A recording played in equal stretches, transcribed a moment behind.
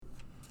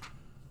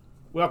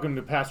Welcome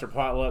to Pastor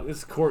Potluck. This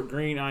is Court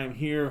Green. I am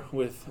here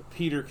with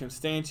Peter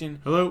Constantian.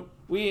 Hello.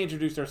 We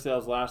introduced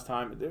ourselves last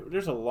time.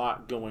 There's a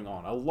lot going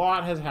on. A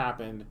lot has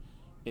happened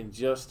in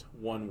just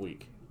 1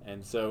 week.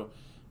 And so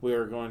we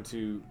are going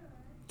to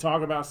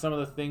talk about some of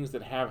the things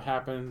that have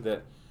happened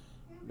that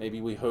maybe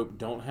we hope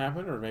don't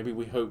happen or maybe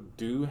we hope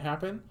do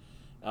happen.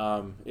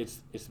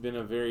 It's been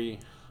a very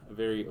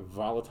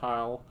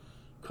volatile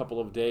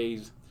couple of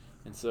days.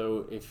 And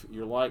so if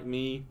you're like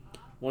me,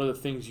 one of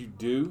the things you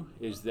do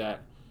is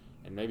that,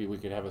 and maybe we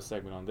could have a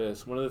segment on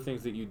this, one of the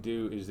things that you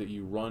do is that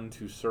you run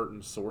to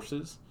certain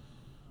sources.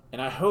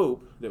 And I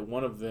hope that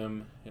one of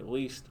them, at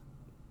least,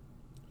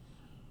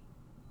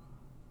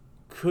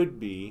 could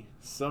be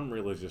some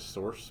religious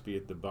source, be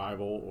it the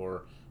Bible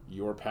or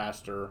your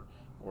pastor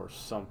or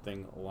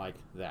something like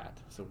that.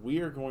 So we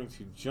are going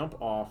to jump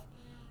off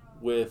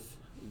with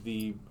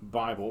the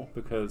Bible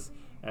because,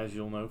 as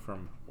you'll know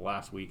from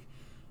last week,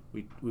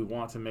 we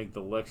want to make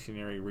the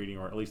lectionary reading,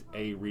 or at least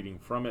a reading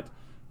from it,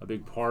 a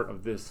big part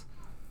of this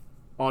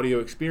audio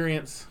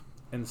experience.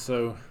 And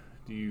so,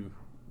 do you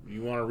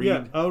want to read?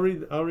 Yeah, I'll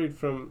read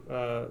from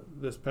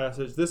this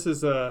passage. This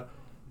is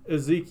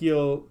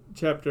Ezekiel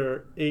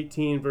chapter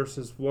 18,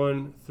 verses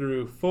 1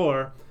 through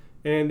 4.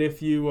 And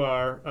if you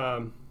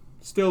are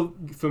still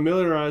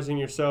familiarizing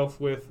yourself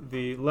with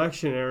the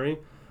lectionary,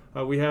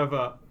 we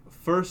have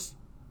first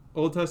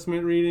Old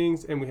Testament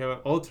readings and we have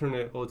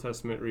alternate Old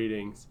Testament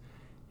readings.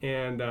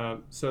 And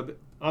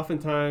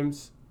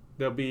oftentimes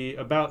there'll be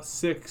about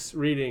 6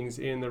 readings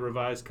in the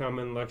Revised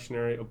Common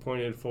Lectionary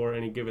appointed for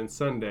any given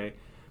Sunday.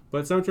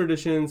 But some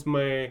traditions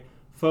may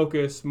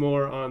focus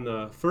more on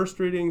the first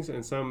readings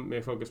and some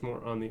may focus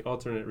more on the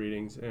alternate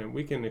readings. And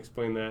we can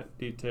explain that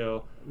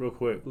detail real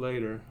quick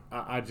later.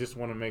 I just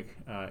want to make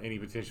any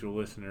potential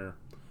listener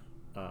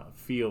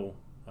feel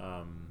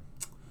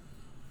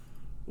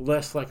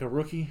less like a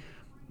rookie,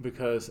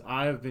 because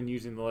I have been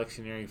using the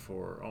lectionary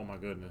for,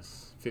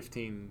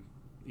 15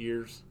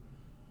 years.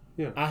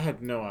 Yeah. I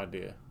had no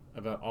idea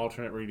about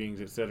alternate readings,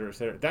 et cetera, et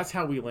cetera. That's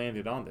how we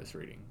landed on this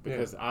reading,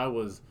 because I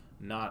was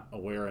not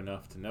aware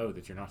enough to know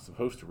that you're not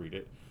supposed to read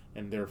it,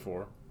 and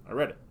therefore I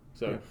read it.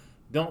 So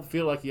don't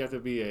feel like you have to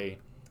be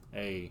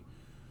a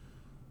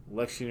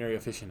lectionary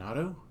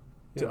aficionado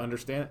to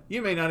understand it.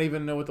 You may not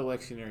even know what the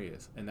lectionary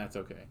is, and that's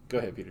okay. Go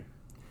ahead, Peter.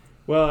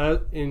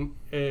 Well,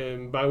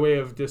 by way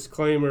of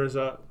disclaimers,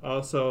 I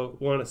also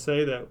want to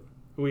say that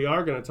we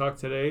are going to talk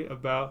today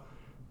about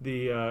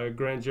the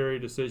grand jury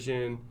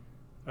decision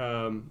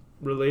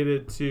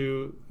related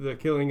to the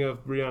killing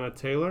of Breonna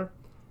Taylor.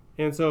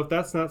 And so if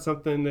that's not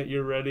something that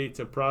you're ready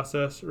to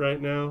process right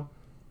now,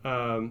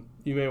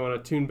 you may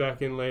want to tune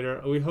back in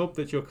later. We hope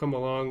that you'll come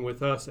along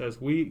with us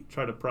as we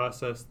try to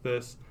process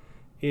this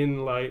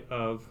in light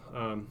of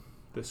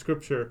the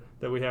scripture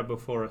that we have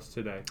before us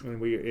today.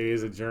 And it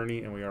is a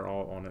journey, and we are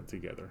all on it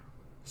together.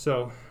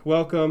 So,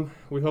 welcome.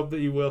 We hope that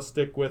you will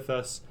stick with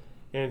us.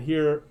 And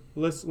here,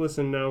 let's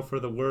listen now for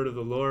the word of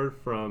the Lord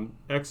from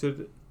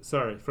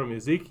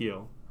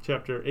Ezekiel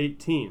chapter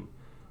 18,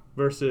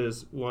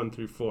 verses 1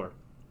 through 4.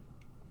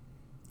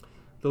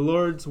 The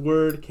Lord's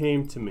word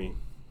came to me.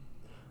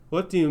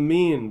 What do you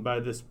mean by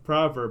this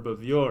proverb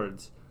of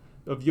yours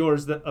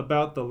that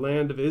about the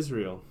land of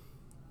Israel?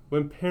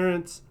 When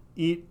parents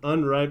eat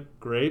unripe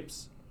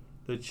grapes,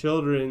 the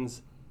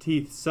children's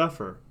teeth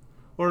suffer.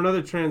 Or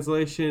another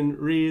translation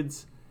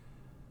reads,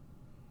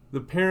 the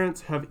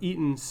parents have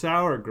eaten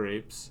sour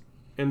grapes,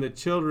 and the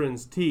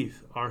children's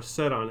teeth are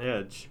set on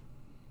edge.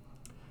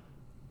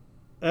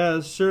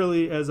 As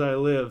surely as I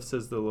live,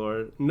 says the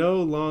Lord,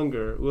 no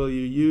longer will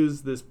you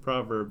use this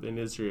proverb in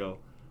Israel.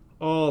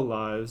 All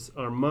lives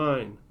are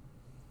mine.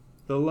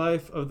 The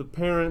life of the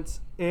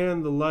parents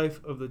and the life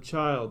of the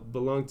child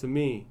belong to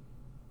me.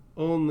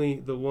 Only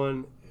the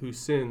one who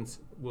sins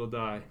will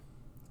die.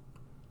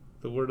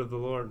 The word of the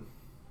Lord.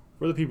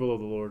 We're the people of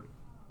the Lord.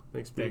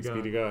 Thanks be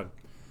to God.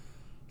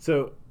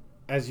 So,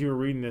 as you were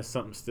reading this,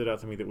 something stood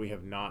out to me that we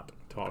have not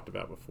talked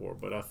about before,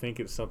 but I think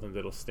it's something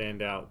that'll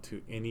stand out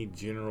to any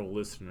general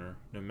listener,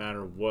 no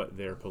matter what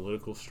their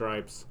political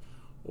stripes,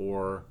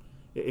 or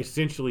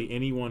essentially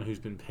anyone who's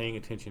been paying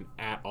attention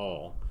at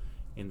all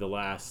in the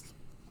last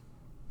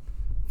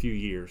few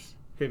years.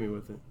 Hit me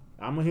with it.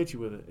 I'm going to hit you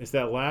with it. It's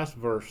that last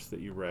verse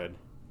that you read.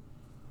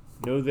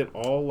 Know that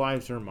all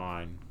lives are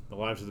mine. The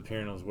lives of the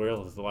parent as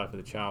well as the life of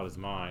the child is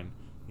mine.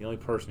 The only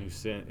person who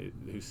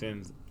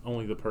sins,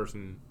 only the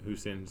person who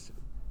sins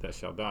that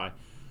shall die.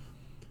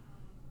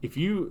 If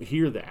you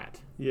hear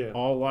that,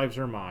 all lives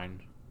are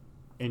mine,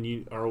 and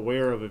you are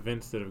aware of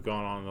events that have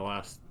gone on in the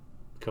last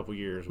couple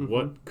years,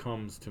 what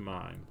comes to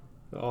mind?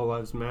 All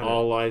lives matter.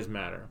 All lives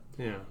matter.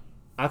 Yeah.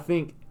 I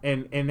think,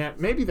 and that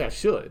maybe that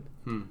should,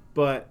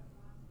 but,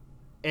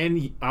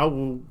 and I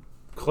will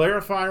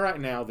clarify right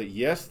now that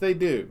yes, they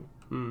do.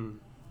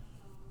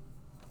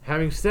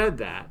 Having said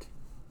that,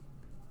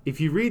 if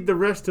you read the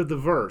rest of the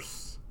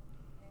verse,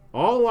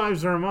 all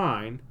lives are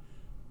mine,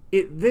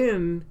 it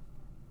then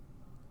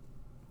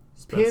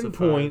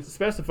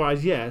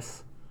specifies,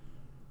 yes,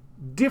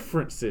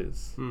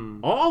 differences.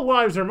 All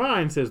lives are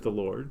mine, says the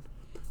Lord,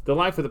 the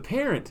life of the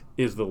parent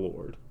is the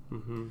Lord.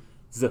 Mm-hmm.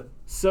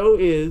 So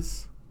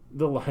is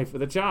the life of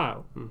the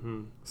child.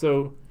 Mm-hmm.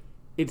 So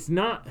it's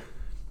not.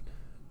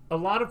 A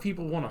lot of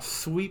people want to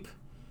sweep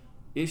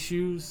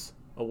issues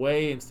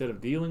away instead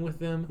of dealing with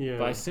them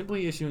by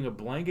simply issuing a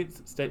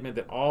blanket statement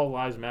that all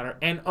lives matter,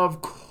 and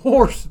of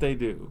course they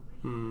do.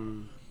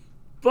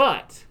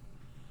 But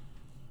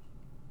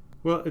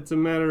well, it's a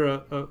matter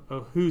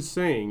of who's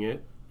saying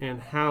it and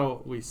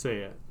how we say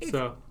it.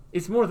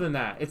 It's more than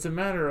that. It's a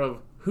matter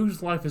of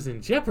whose life is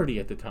in jeopardy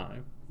at the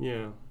time.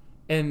 Yeah.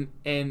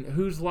 And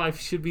whose life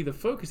should be the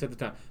focus at the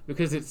time.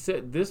 Because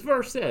this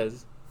verse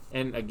says,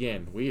 and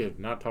again, we have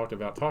not talking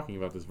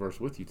about this verse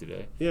with you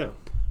today. Yeah.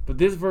 But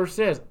this verse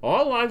says,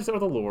 all lives are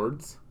the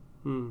Lord's.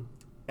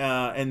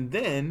 And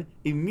then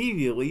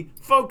immediately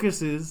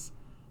focuses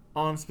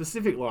on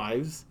specific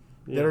lives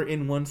that are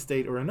in one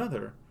state or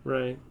another.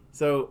 Right.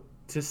 So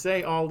to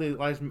say all the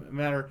lives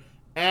matter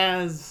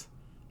as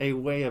a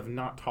way of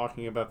not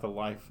talking about the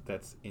life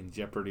that's in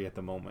jeopardy at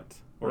the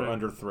moment or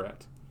under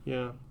threat.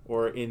 Yeah.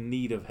 Or in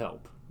need of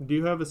help. Do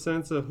you have a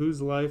sense of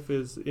whose life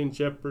is in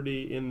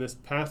jeopardy in this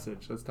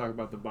passage? Let's talk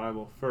about the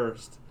Bible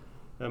first.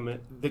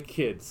 The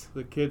kids.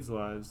 The kids'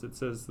 lives. It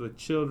says the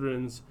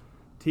children's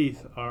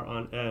teeth are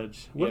on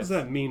edge. What does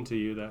that mean to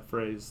you, that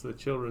phrase, the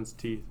children's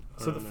teeth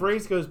are So the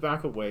phrase goes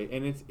back a way,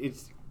 and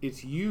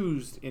it's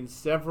used in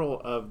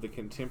several of the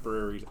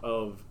contemporaries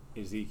of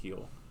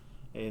Ezekiel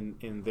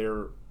in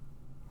their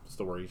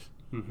stories.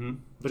 Mm-hmm.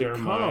 But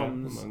Jeremiah, it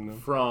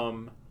comes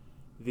from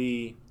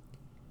the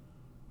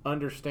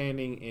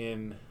understanding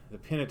in the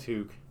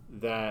Pentateuch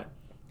that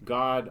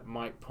God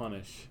might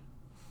punish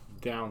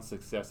down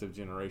successive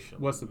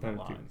generations. What's the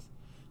Pentateuch? Lines.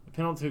 The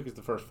Pentateuch is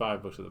the first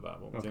 5 books of the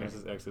Bible. Okay.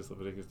 Genesis, Exodus,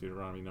 Leviticus,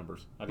 Deuteronomy,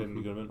 Numbers. I didn't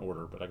get them in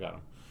order, but I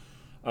got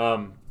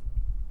them.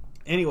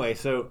 Anyway,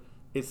 so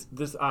it's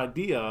this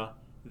idea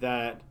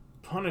that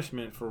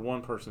punishment for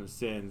one person's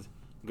sins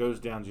goes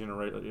down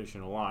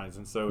generational lines.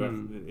 And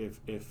so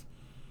if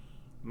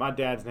my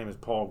dad's name is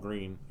Paul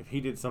Green, if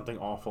he did something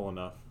awful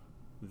enough,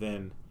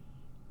 then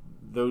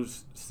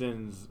those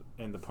sins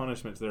and the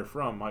punishments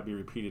therefrom might be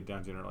repeated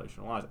down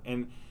generational lines.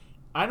 And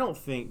I don't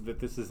think that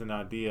this is an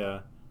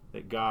idea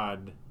that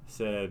God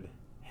said,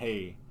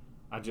 hey,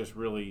 I just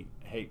really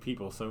hate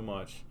people so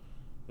much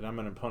that I'm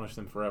going to punish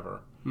them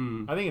forever.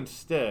 I think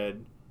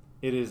instead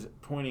it is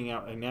pointing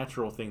out a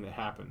natural thing that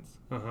happens.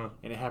 And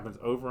it happens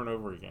over and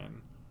over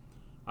again.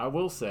 I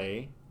will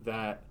say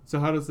that... So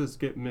how does this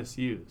get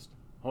misused?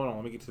 Hold on,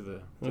 let me get to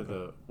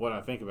the what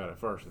I think about it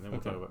first, and then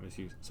we'll talk about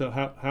misuse. So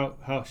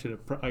how should it?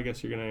 I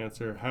guess you're going to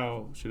answer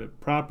how should it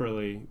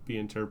properly be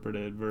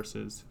interpreted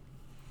versus.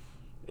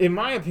 In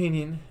my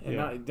opinion, and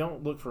I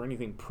don't look for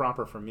anything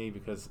proper from me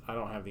because I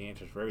don't have the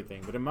answers for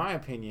everything. But in my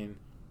opinion,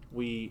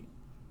 we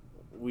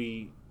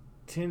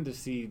tend to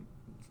see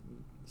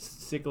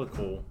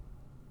cyclical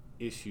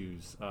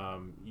issues.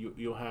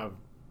 You'll have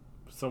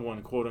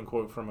someone quote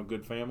unquote from a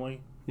good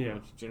family,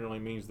 which generally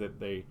means that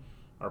they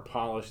are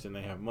polished and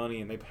they have money,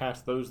 and they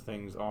pass those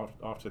things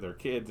off to their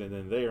kids, and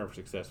then they are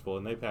successful,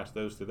 and they pass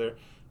those to their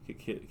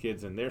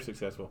kids, and they're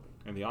successful.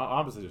 And the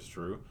opposite is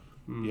true.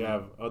 You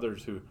have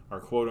others who are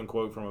quote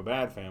unquote from a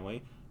bad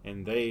family,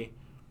 and they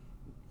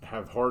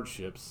have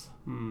hardships,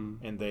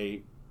 and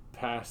they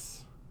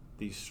pass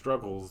these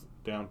struggles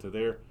down to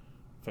their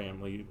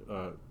family,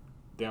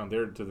 down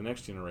there to the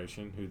next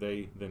generation, who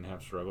they then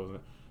have struggles.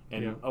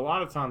 And a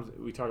lot of times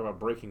we talk about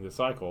breaking the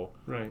cycle,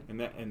 right?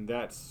 And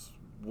that's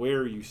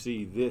where you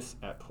see this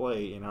at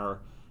play in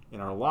our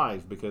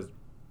lives, because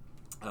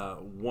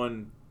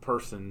one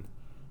person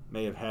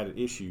may have had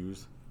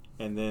issues,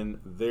 and then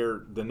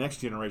the next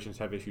generations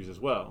have issues as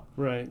well.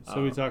 Right.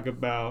 So we talk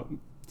about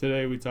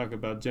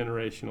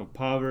generational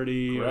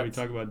poverty, or we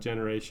talk about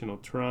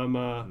generational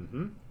trauma,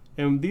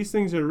 and these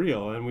things are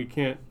real, and we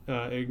can't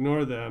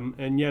ignore them.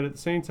 And yet, at the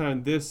same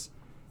time, this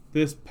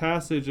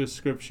passage of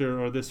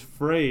scripture, or this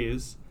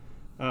phrase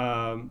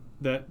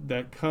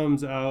that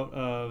comes out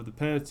of the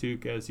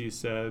Pentateuch, as you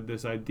said,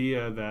 this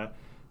idea that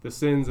the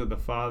sins of the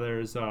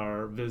fathers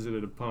are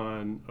visited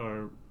upon,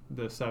 or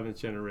the seventh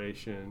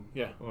generation,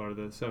 or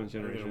the seventh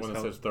generation. One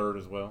that says third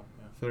as well.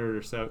 Third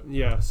or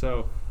seventh,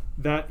 so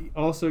that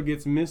also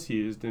gets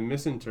misused and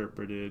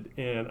misinterpreted.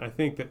 And I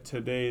think that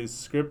today's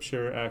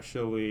scripture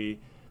actually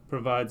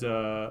provides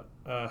a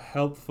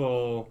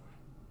helpful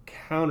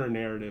counter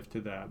narrative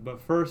to that.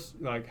 But first,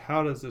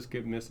 how does this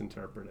get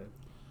misinterpreted?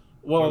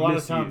 Well, a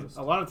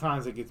lot of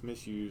times it gets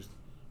misused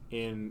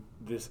in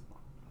this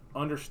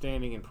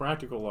understanding in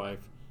practical life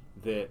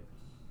that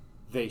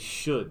they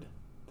should,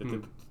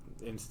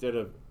 instead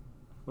of,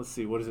 let's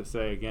see, what does it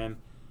say again?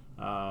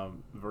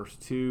 Verse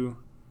 2.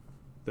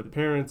 The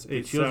parents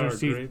ate children's sour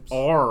teeth grapes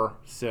are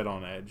set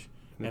on edge.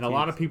 And a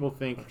lot of people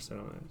think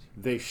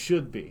they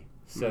should be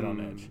set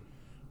on edge.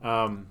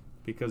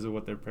 Because of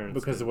what their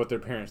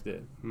parents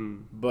did.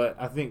 But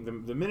I think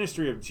the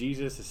ministry of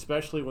Jesus,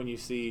 especially when you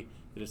see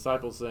the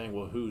disciples saying,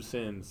 well, who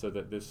sinned so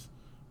that this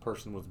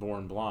person was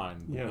born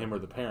blind, him or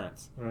the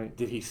parents? Right.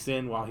 Did he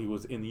sin while he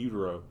was in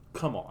utero?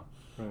 Come on.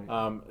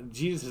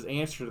 Jesus'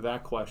 answer to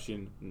that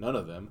question, none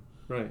of them.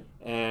 Right.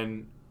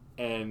 And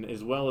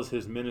as well as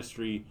his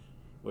ministry,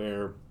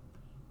 where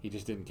he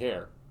just didn't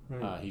care.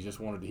 Right. He just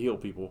wanted to heal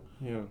people.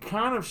 Yeah.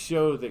 Kind of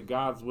show that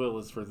God's will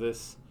is for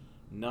this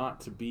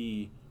not to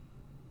be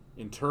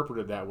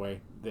interpreted that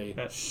way. They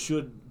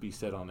should be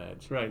set on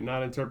edge. Right.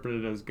 Not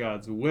interpreted as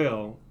God's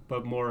will,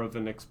 but more of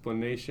an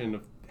explanation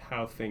of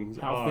how things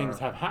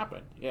have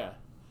happened. Yeah.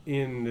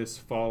 In this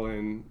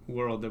fallen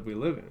world that we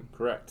live in.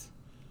 Correct.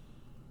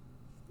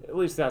 At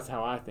least that's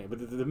how I think.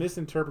 But the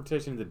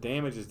misinterpretation, the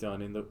damage is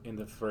done in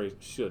the phrase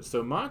should.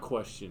 So my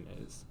question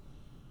is,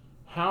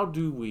 how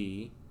do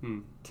we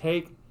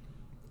take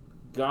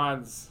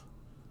God's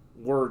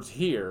words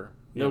here,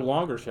 no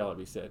longer shall it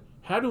be said?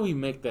 How do we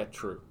make that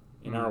true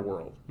in our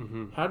world?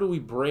 Mm-hmm. How do we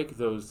break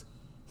those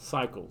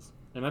cycles?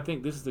 And I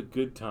think this is a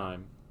good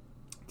time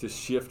to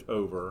shift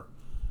over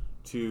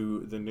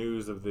to the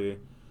news of the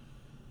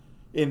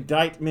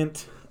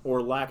indictment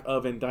or lack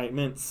of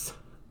indictments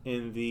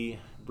in the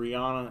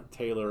Breonna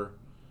Taylor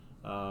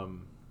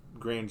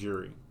grand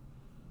jury,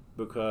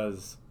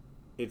 because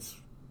it's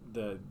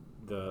the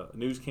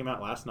news came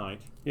out last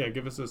night. Yeah,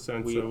 give us a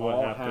sense of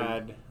what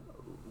happened.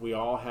 We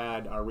all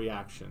had our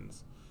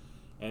reactions,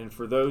 and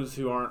for those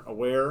who aren't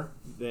aware,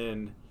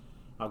 then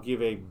I'll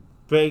give a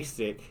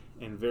basic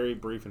and very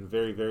brief and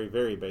very, very,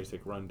 very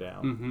basic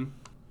rundown. Mm-hmm.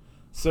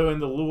 So in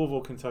the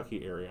Louisville,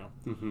 Kentucky area,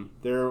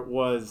 there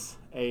was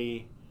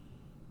a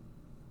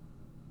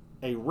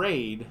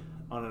raid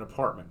on an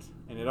apartment,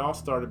 and it all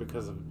started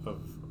because of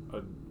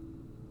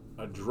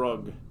a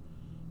drug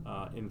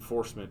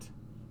enforcement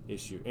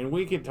issue. And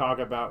we could talk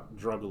about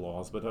drug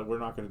laws, but we're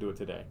not going to do it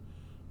today,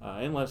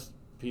 unless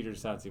Peter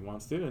decides he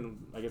wants to,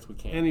 and I guess we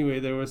can. Anyway,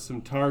 there was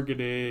some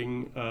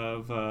targeting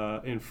of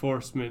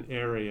enforcement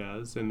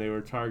areas, and they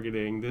were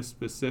targeting this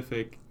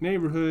specific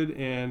neighborhood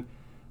and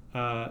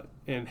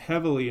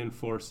heavily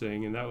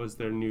enforcing, and that was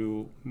their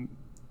new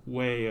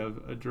way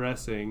of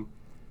addressing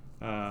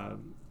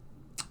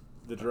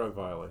the drug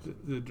violations.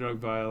 The drug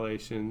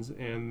violations,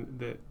 and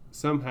that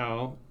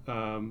somehow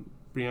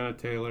Breonna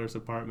Taylor's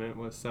apartment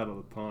was settled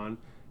upon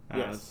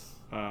as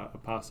a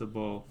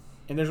possible.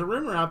 And there's a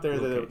rumor out there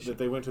that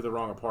they went to the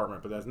wrong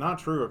apartment, but that's not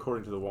true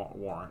according to the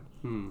warrant.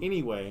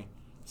 Anyway,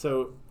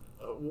 so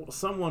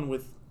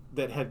someone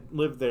that had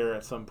lived there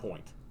at some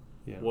point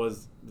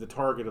was the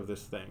target of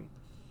this thing.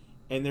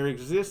 And there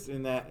exists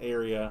in that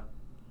area,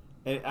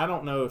 and I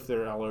don't know if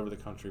they're all over the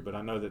country, but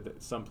I know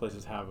that some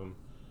places have them,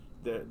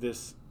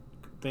 this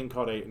thing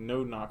called a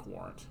no-knock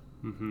warrant,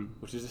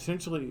 which is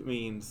essentially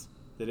means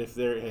that if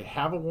they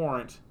have a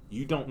warrant,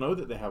 you don't know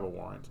that they have a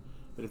warrant,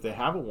 but if they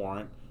have a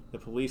warrant, the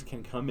police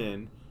can come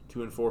in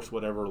to enforce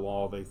whatever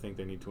law they think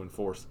they need to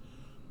enforce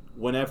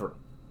whenever,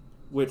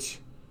 which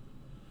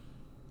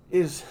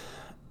is,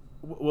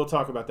 we'll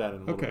talk about that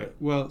in a little bit. Okay,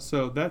 well,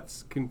 so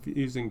that's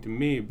confusing to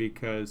me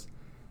because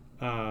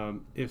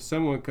if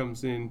someone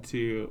comes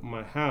into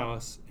my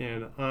house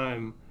and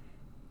I'm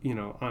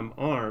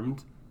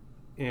armed,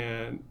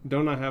 and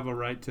don't I have a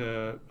right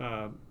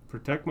to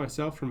protect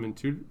myself from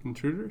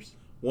intruders?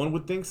 One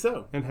would think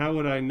so. And how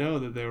would I know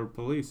that they were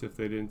police if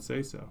they didn't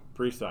say so?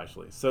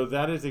 Precisely. So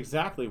that is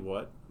exactly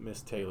what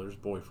Miss Taylor's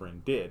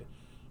boyfriend did.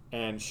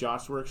 And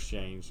shots were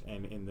exchanged,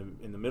 and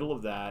in the middle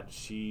of that,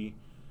 she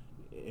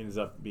ends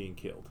up being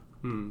killed.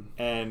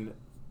 And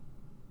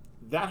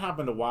that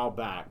happened a while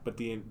back, but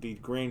the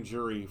grand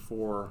jury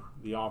for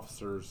the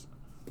officers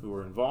who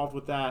were involved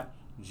with that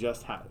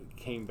just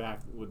came back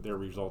with their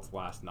results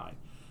last night.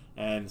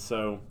 And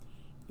so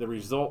the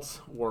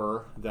results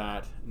were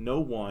that no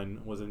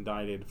one was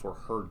indicted for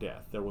her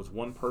death. There was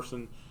one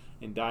person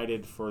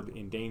indicted for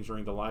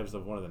endangering the lives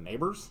of one of the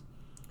neighbors,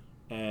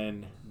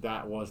 and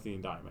that was the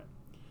indictment.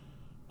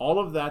 All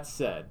of that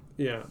said...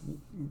 Yeah.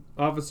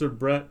 Officer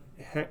Brett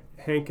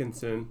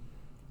Hankinson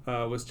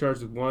was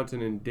charged with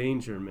wanton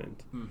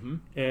endangerment.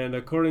 And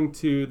according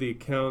to the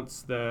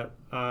accounts that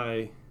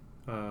I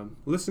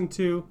listened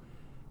to,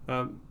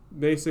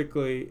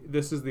 basically,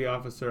 this is the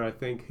officer, I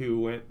think, who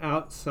went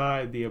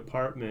outside the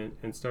apartment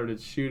and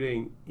started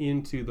shooting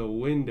into the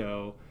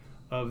window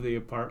of the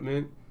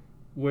apartment,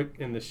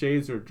 and the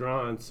shades were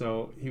drawn,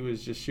 so he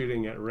was just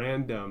shooting at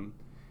random.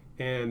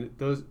 And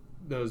those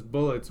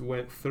bullets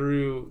went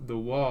through the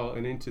wall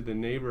and into the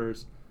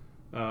neighbor's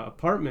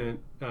apartment,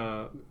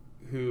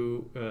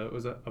 who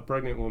was a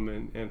pregnant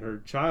woman, and her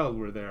child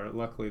were there.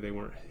 Luckily, they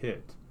weren't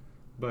hit.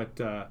 But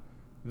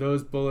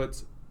those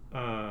bullets...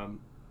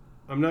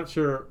 I'm not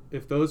sure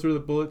if those were the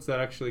bullets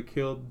that actually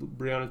killed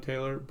Breonna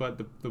Taylor, but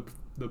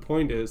the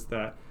point is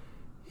that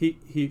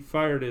he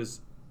fired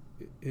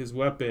his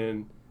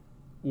weapon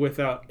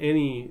without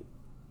any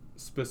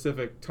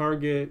specific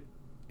target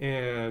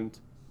and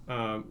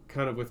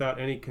kind of without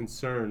any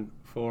concern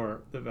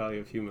for the value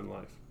of human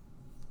life.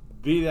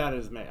 Be that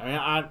as may,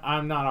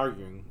 I'm not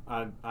arguing.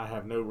 I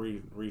have no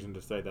reason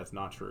to say that's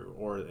not true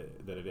or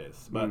that it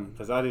is, but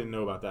because I didn't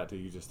know about that till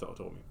you just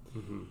told me.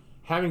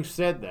 Having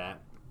said that,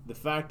 the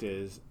fact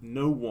is,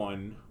 no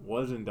one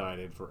was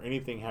indicted for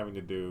anything having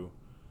to do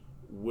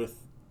with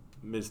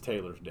Ms.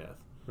 Taylor's death.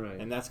 Right.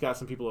 And that's got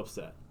some people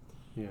upset.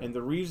 Yeah. And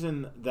the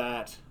reason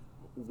that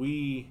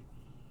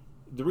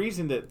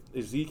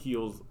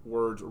Ezekiel's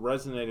words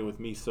resonated with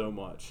me so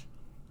much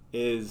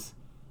is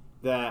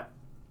that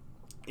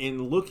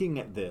in looking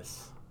at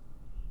this,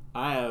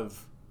 I have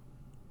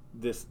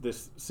this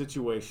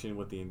situation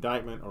with the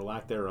indictment or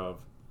lack thereof.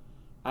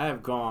 I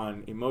have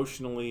gone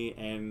emotionally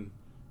and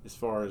as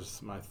far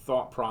as my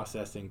thought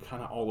processing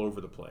kind of all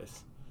over the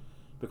place,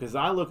 because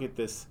I look at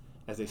this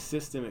as a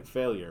systemic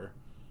failure,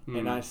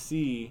 and I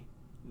see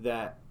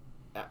that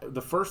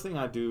the first thing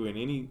I do in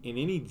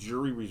any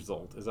jury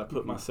result is I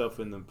put myself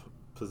in the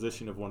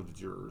position of one of the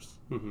jurors.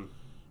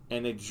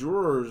 And a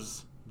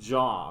juror's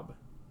job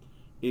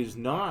is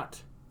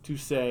not to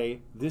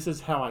say, this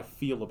is how I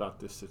feel about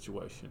this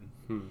situation.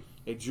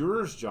 A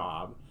juror's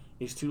job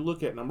is to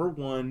look at, number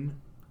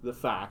one, the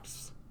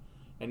facts,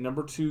 and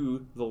number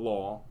two, the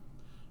law,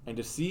 and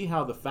to see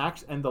how the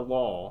facts and the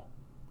law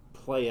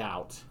play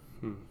out.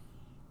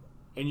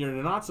 And you're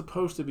not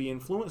supposed to be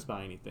influenced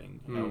by anything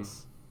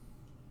else.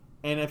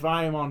 And if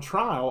I am on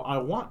trial, I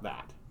want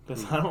that,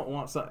 because I don't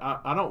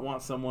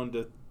want someone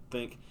to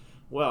think,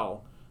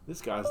 well,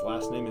 this guy's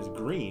last name is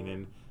Green,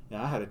 and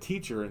I had a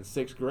teacher in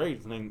 6th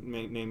grade named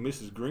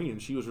Mrs. Green,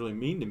 and she was really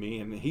mean to me,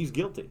 and he's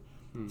guilty.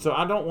 So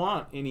I don't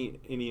want any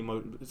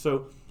emotion.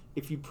 So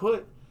if you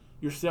put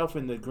yourself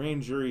in the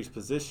grand jury's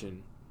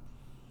position,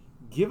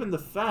 given the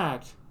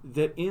fact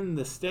that in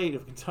the state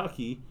of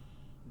Kentucky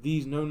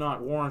these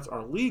no-knock warrants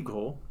are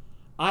legal,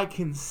 I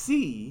can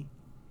see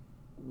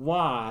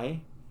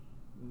why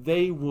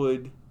they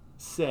would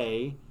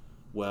say,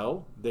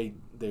 well, they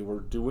were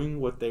doing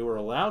what they were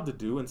allowed to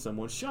do and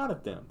someone shot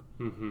at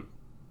them.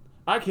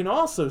 I can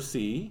also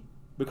see,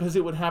 because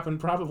it would happen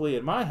probably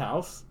at my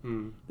house,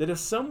 that if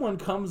someone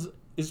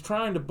is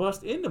trying to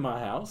bust into my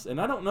house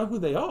and I don't know who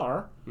they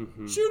are,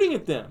 shooting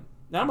at them.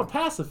 Now, I'm a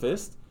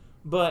pacifist,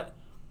 but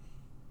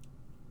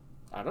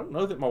I don't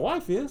know that my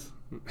wife is.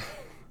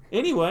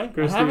 Anyway,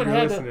 Christy, I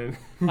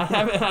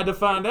haven't had to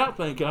find out,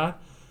 thank God.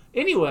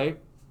 Anyway,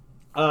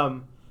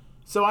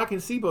 so I can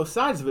see both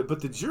sides of it,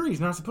 but the jury's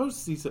not supposed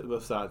to see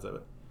both sides of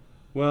it.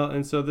 Well,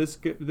 and so this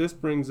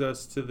brings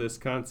us to this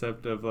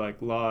concept of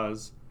like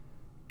laws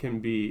can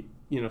be,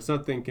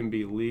 something can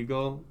be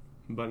legal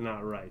but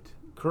not right.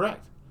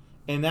 Correct.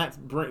 And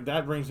that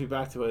brings me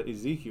back to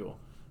Ezekiel,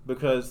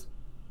 because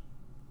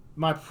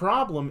my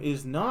problem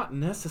is not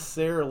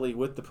necessarily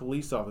with the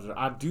police officer.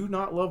 I do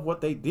not love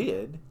what they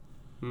did,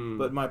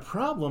 but my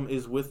problem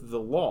is with the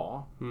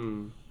law.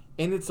 And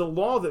it's a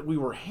law that we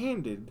were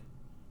handed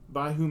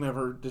by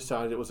whomever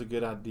decided it was a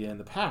good idea in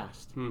the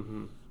past.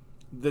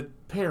 The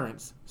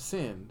parents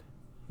sinned.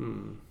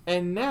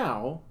 And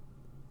now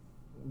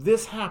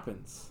this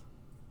happens.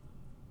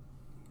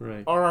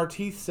 Right. Are our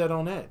teeth set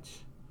on edge?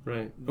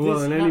 Right.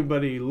 Well, and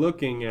anybody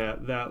looking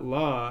at that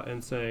law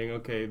and saying,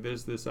 okay,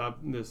 there's this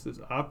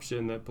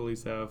option that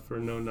police have for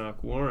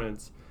no-knock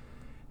warrants,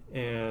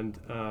 and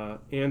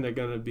they're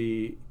going to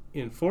be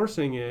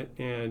enforcing it,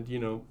 and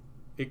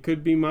it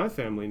could be my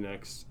family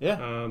next.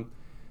 Yeah.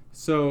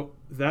 So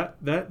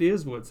that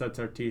is what sets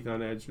our teeth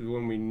on edge,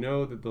 when we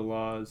know that the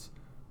laws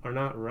are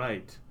not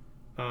right,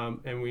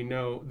 and we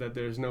know that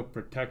there's no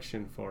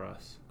protection for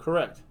us.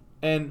 Correct.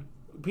 And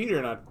Peter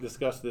and I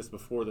discussed this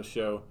before the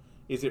show.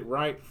 Is it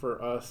right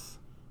for us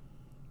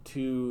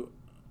to,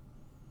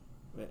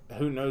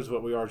 who knows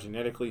what we are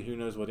genetically, who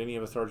knows what any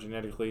of us are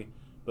genetically,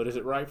 but is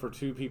it right for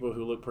two people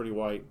who look pretty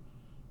white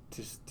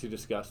to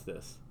discuss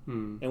this?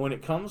 And when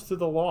it comes to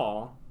the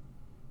law,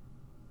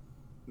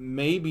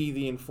 maybe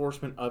the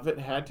enforcement of it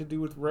had to do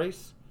with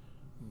race,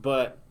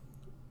 but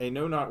a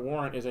no-knock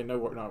warrant is a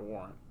no-knock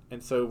warrant.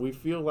 And so we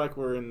feel like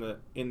we're in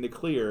the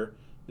clear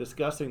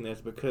discussing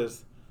this,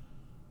 because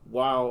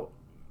while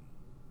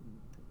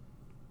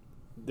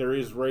there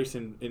is race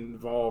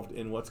involved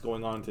in what's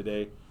going on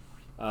today,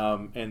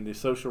 and the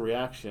social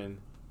reaction,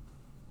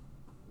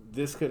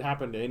 this could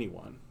happen to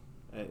anyone.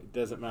 It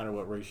doesn't matter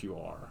what race you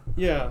are.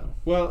 Yeah.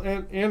 Well,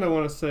 and I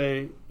want to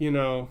say,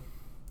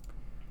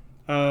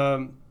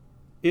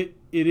 it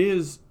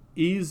is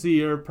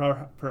easier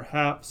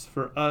perhaps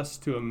for us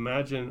to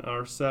imagine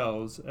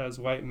ourselves as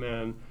white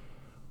men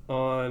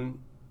on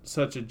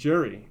such a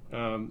jury.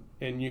 And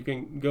you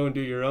can go and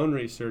do your own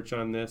research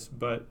on this,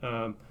 but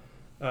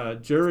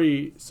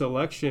jury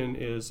selection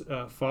is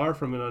far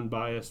from an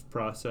unbiased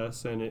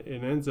process, and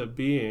it ends up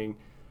being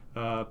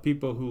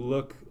people who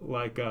look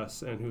like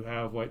us and who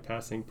have white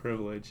passing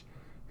privilege,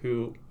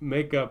 who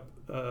make up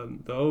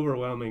the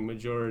overwhelming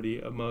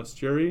majority of most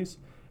juries.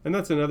 And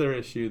that's another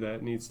issue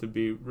that needs to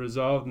be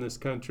resolved in this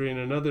country, and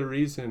another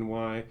reason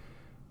why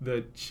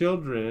the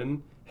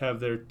children have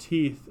their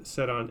teeth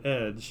set on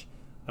edge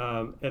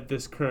at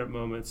this current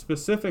moment.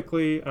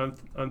 Specifically,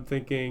 I'm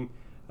thinking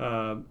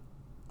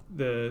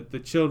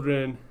the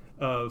children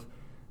of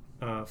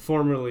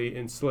formerly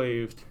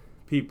enslaved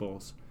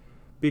peoples,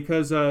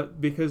 because there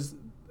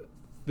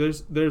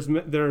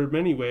are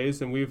many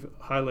ways, and we've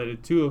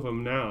highlighted two of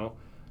them now,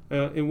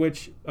 in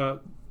which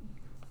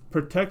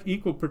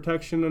equal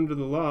protection under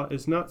the law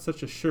is not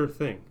such a sure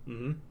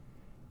thing.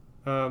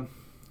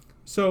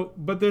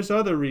 But there's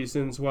other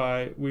reasons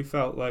why we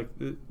felt like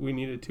we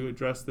needed to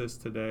address this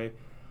today.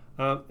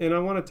 And I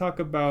want to talk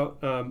about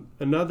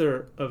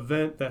another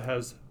event that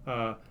has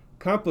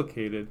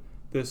complicated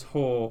this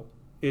whole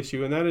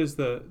issue, and that is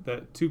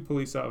that 2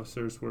 police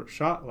officers were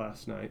shot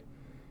last night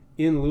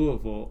in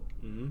Louisville,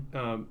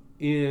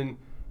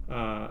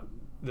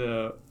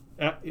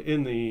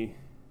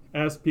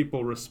 as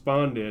people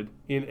responded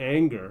in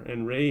anger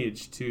and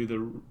rage to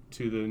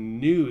the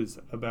news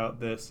about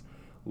this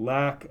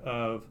lack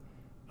of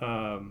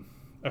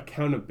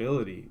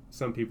accountability,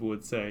 some people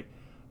would say,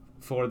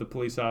 for the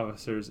police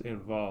officers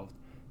involved.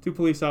 2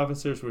 police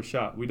officers were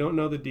shot. We don't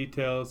know the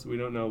details. We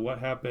don't know what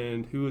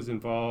happened, who was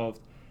involved.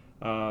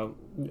 The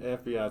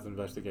FBI is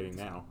investigating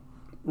now.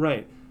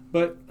 Right.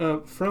 But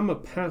from a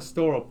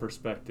pastoral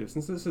perspective,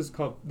 since this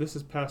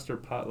is Pastor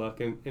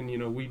Potluck,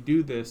 and we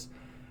do this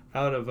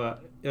out of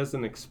as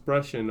an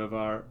expression of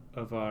our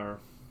our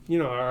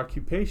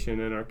occupation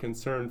and our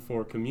concern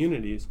for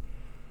communities,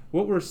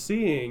 what we're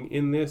seeing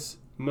in this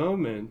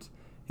moment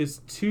is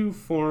 2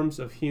 forms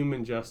of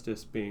human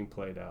justice being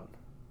played out.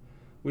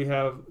 We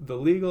have the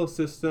legal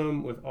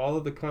system with all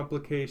of the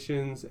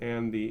complications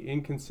and the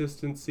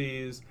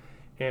inconsistencies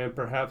and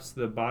perhaps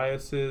the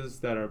biases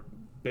that are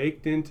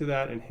baked into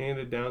that and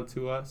handed down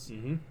to us,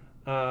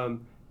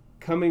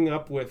 coming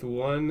up with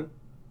one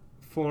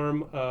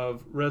form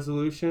of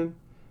resolution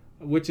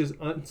which is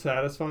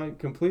unsatisfying,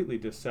 completely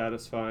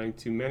dissatisfying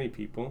to many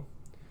people.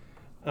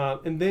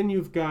 And then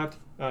you've got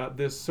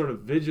this sort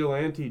of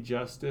vigilante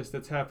justice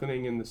that's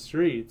happening in the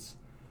streets,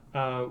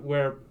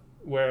 where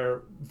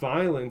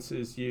violence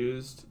is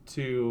used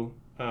to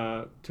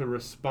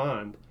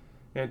respond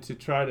and to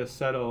try to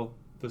settle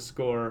the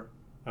score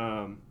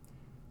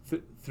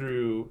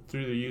through the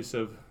use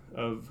of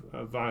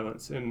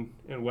violence and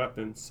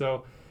weapons.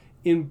 So,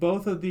 in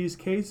both of these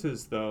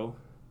cases, though,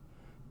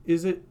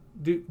 do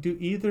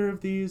either of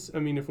these? I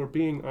mean, if we're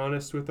being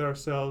honest with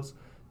ourselves,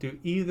 do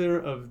either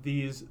of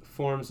these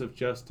forms of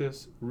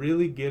justice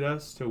really get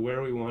us to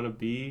where we want to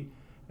be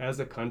as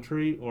a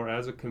country or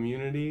as a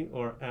community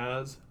or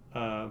as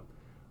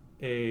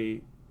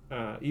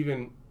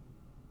even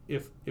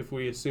if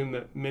we assume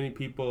that many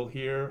people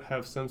here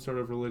have some sort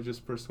of religious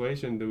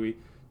persuasion,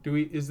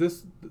 is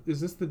this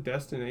the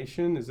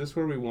destination? Is this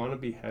where we want to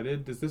be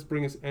headed? Does this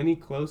bring us any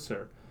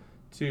closer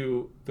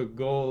to the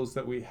goals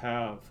that we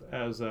have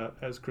as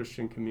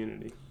Christian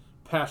community?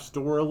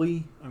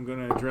 Pastorally, I'm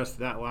going to address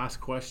that last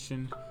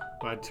question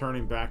by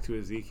turning back to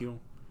Ezekiel,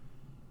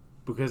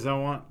 because I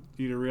want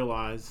you to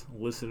realize,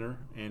 listener,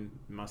 and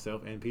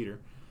myself and Peter,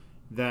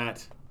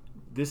 that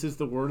this is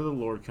the word of the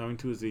Lord coming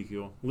to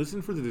Ezekiel.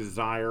 Listen for the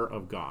desire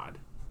of God.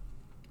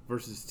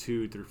 Verses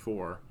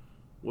 2-4.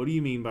 What do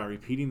you mean by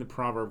repeating the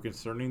proverb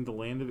concerning the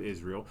land of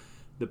Israel?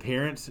 The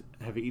parents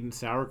have eaten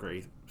sour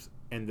grapes,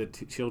 and the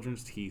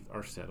children's teeth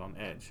are set on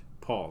edge.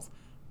 Pause.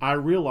 I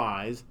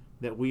realize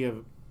that we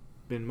have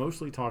been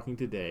mostly talking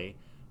today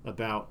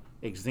about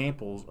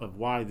examples of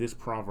why this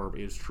proverb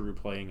is true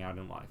playing out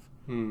in life.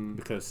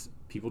 Because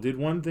people did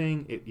one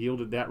thing, it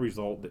yielded that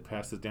result that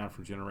passes down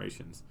for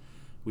generations.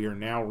 We are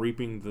now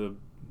reaping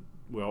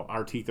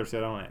our teeth are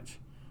set on edge.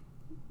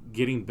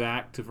 Getting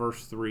back to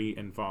verse 3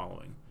 and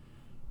following.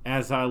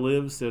 As I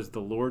live, says the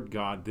Lord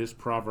God, this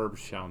proverb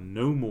shall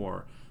no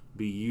more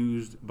be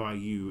used by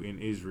you in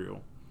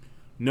Israel.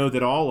 Know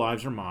that all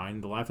lives are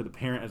mine. The life of the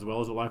parent as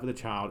well as the life of the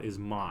child is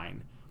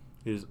mine.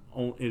 It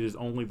is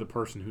only the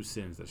person who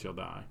sins that shall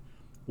die.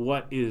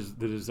 What is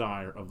the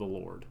desire of the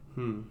Lord?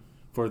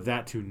 For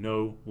that to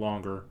no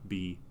longer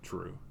be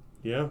true.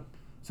 Yeah.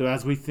 So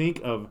as we think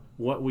of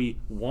what we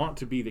want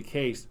to be the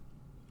case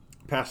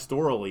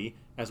pastorally,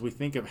 as we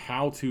think of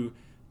how to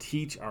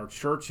teach our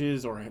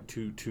churches or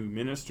to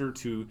minister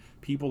to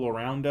people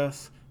around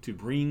us, to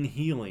bring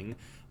healing,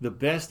 the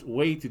best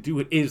way to do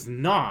it is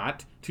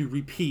not to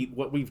repeat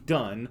what we've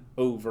done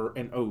over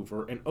and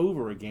over and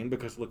over again,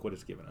 because look what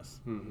it's given us.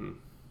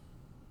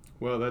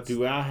 Well,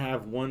 do I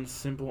have one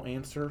simple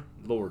answer?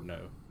 Lord,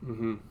 no.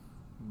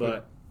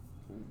 But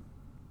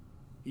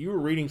you were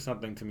reading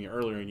something to me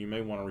earlier, and you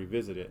may want to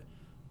revisit it,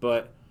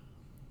 but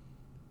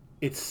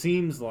it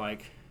seems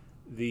like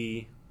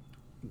the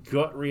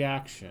gut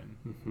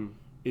reaction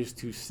is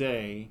to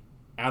say,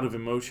 out of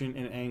emotion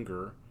and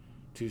anger,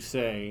 to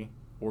say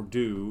or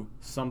do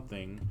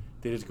something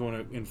that is going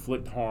to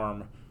inflict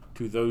harm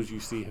to those you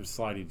see have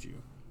slighted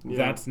you. Yeah.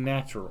 That's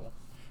natural.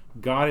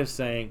 God is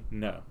saying,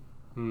 no.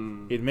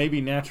 It may be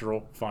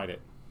natural, fight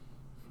it.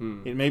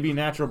 It may be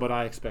natural, but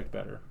I expect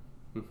better.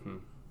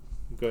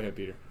 Go ahead,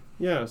 Peter.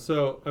 Yeah,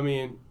 so, I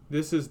mean,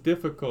 this is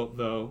difficult,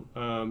 though,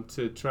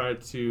 to try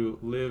to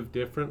live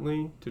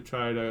differently, to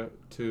try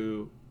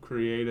to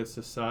create a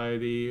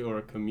society or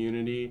a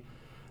community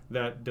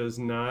that does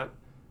not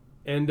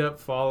end up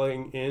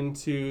falling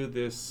into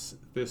this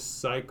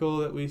cycle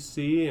that we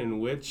see, in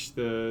which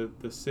the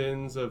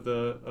sins of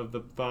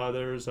the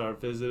fathers are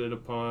visited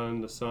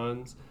upon the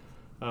sons,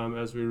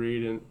 as we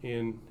read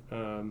in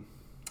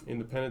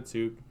the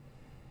Pentateuch.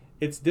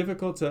 it's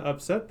difficult to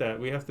upset that.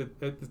 We have to.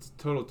 It's a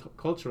total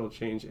cultural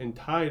change, and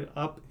tied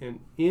up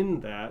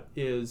in that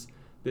is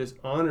this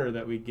honor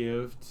that we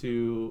give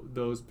to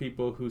those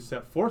people who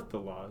set forth the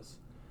laws.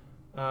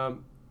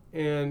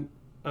 And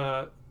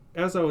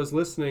as I was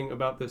listening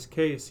about this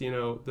case,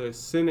 the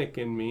cynic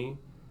in me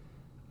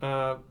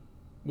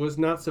was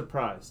not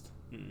surprised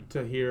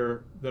to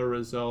hear the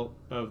result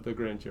of the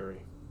grand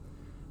jury.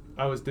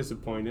 I was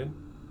disappointed,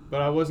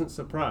 but I wasn't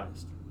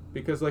surprised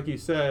because, like you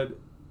said,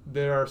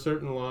 there are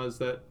certain laws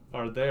that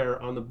are there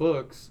on the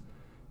books,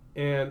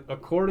 and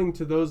according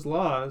to those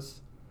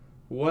laws,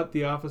 what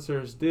the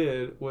officers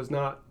did was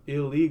not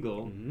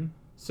illegal. Mm-hmm.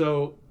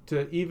 So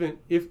even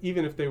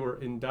if they were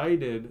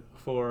indicted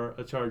for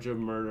a charge of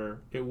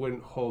murder, it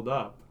wouldn't hold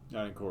up.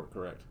 Not in court,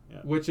 correct. Yeah.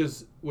 Which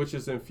is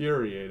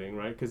infuriating,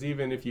 right? Because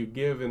even if you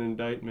give an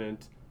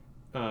indictment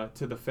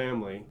to the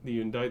family,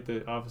 you indict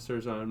the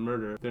officers on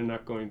murder, they're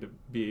not going to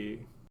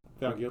be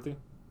found guilty.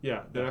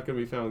 Yeah, they're not going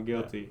to be found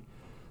guilty. Yeah.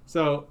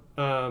 So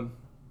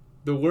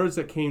the words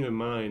that came to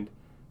mind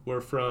were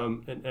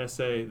from an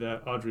essay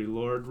that Audre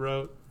Lorde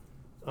wrote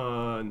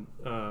on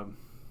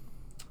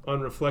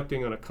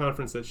reflecting on a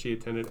conference that she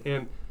attended.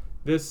 And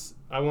this,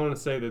 I want to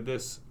say that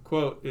this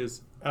quote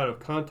is out of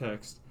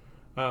context,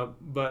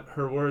 but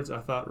her words I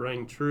thought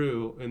rang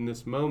true in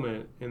this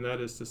moment, and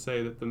that is to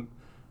say that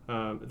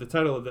the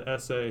title of the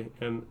essay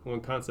and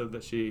one concept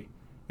that she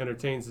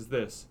entertains is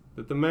this,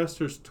 that the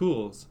master's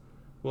tools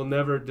will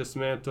never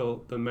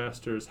dismantle the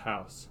master's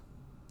house.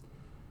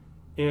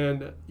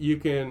 And you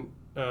can,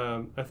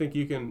 I think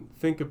you can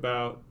think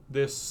about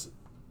this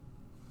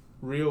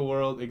real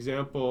world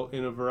example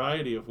in a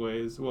variety of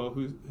ways. Well,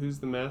 who's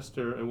the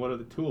master and what are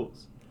the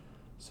tools?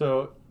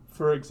 So,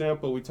 for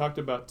example, we talked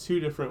about two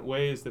different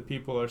ways that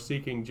people are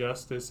seeking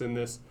justice in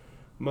this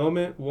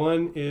moment.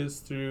 One is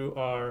through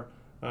our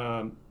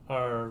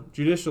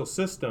judicial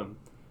system,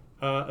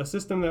 a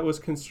system that was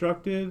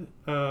constructed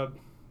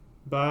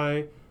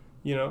by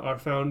our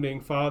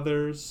founding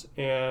fathers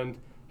and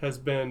has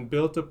been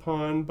built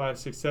upon by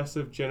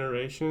successive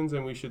generations,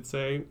 and we should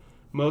say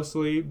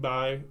mostly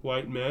by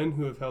white men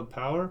who have held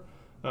power,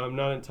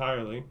 not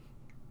entirely.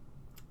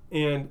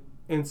 And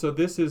so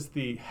this is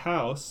the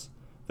house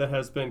that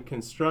has been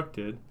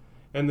constructed,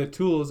 and the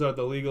tools are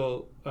the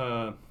legal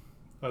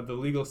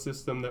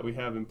system that we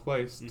have in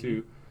place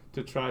to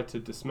try to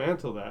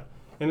dismantle that.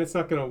 And it's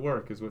not going to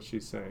work, is what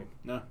she's saying.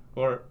 No.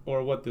 Or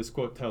what this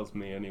quote tells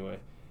me, anyway.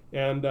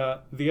 And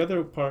the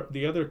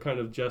other kind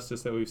of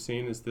justice that we've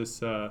seen is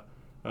this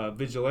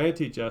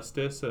vigilante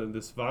justice,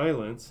 this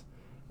violence.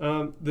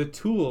 The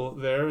tool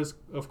there is,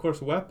 of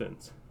course,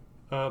 weapons.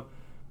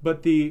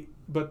 But the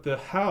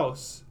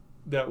house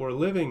that we're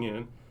living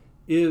in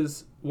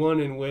is one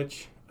in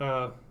which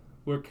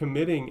we're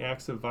committing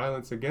acts of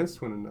violence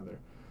against one another.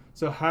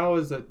 So how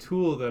is a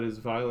tool that is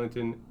violent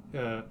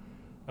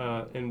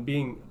and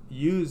being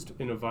used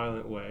in a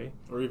violent way,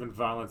 or even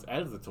violence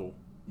as the tool?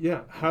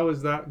 Yeah, how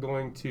is that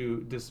going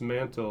to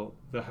dismantle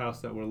the house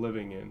that we're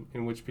living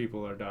in which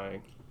people are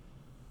dying?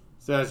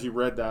 So as you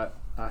read that,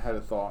 I had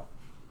a thought,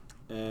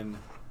 and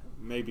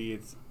maybe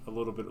it's a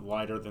little bit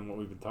lighter than what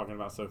we've been talking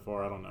about so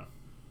far, I don't know.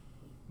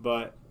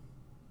 But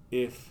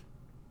if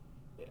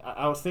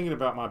I was thinking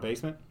about my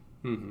basement,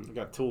 I've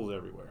got tools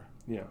everywhere.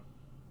 Yeah.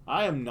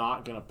 I am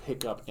not going to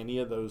pick up any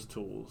of those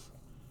tools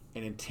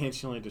and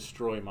intentionally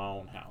destroy my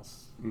own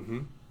house.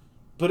 Mm-hmm.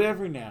 But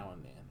every now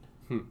and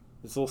then,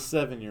 this little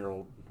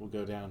 7-year-old will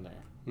go down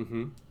there,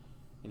 and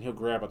he'll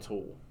grab a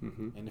tool.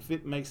 And if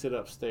it makes it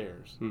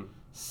upstairs,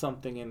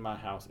 something in my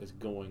house is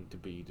going to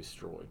be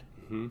destroyed.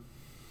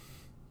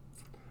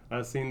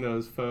 I've seen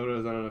those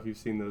photos. I don't know if you've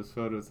seen those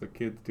photos of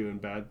kids doing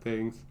bad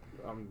things.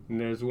 And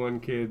there's one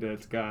kid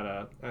that's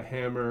got a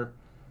hammer,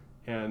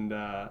 and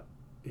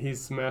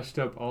he's smashed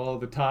up all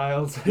the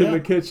tiles in the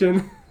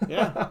kitchen.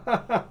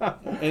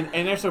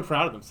 And they're so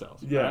proud of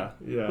themselves. Yeah, right?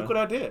 yeah. Look what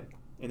I did.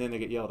 And then they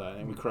get yelled at,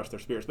 and we crush their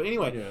spirits. But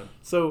anyway,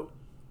 so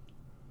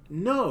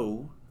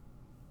no,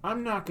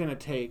 I'm not going to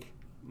take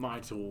my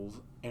tools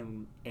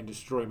and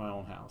destroy my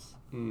own house.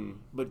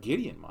 But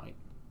Gideon might.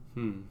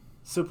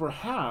 So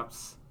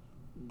perhaps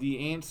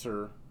the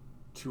answer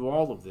to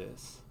all of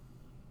this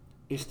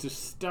is to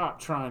stop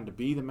trying to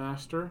be the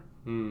master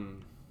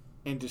and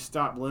to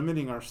stop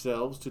limiting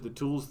ourselves to the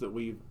tools that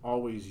we've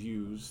always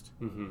used,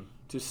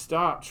 to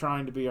stop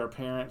trying to be our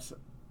parents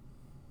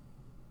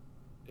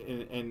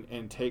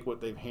and take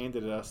what they've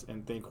handed us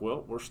and think,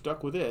 well, we're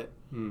stuck with it,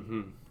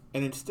 and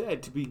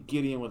instead to be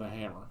Gideon with a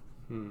hammer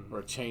or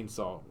a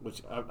chainsaw,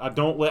 which I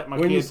don't let my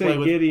kids play with.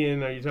 When you say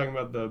Gideon, are you talking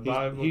about the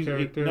Bible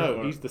character?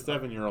 No, he's the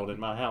 7-year-old in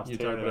my house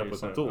tearing it up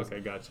with my tools.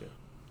 Okay, gotcha.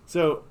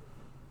 So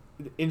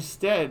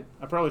instead,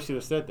 I probably should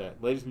have said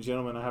that. Ladies and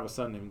gentlemen, I have a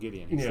son named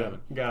Gideon. He's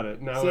 7. Got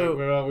it. Now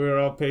we're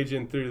all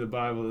paging through the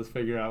Bible to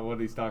figure out what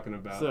he's talking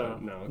about. So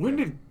no,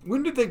 okay.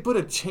 When did they put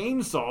a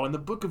chainsaw in the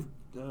book of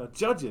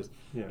Judges?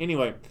 Yeah.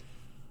 Anyway,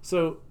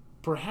 so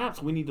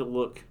perhaps we need to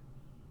look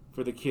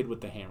for the kid with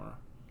the hammer.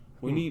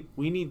 We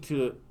need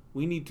to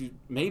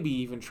maybe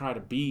even try to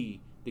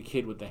be the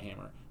kid with the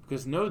hammer,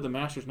 Because no, the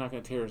master's not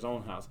going to tear his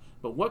own house.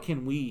 But what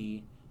can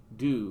we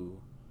do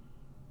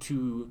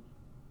to,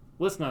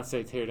 let's not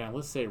say tear down,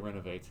 let's say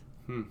renovate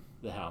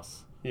the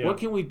house? Yeah. What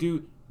can we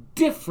do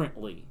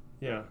differently?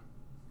 Yeah.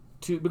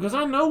 Because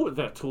I know what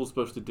that tool's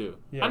supposed to do.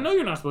 Yeah. I know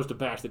you're not supposed to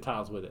bash the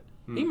tiles with it.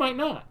 He might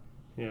not.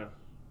 Yeah.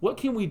 What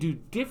can we do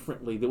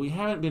differently that we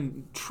haven't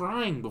been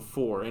trying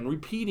before and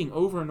repeating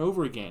over and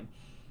over again?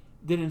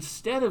 That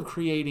instead of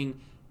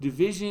creating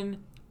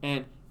division,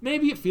 and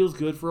maybe it feels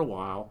good for a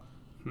while,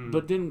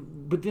 but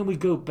then we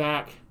go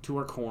back to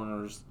our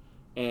corners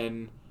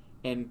and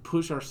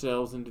push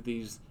ourselves into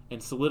these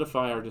and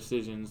solidify our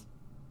decisions,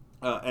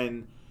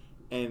 and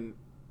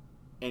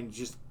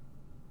just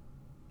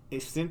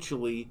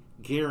essentially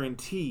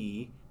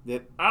guarantee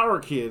that our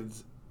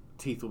kids'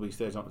 teeth will be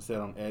set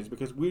on edge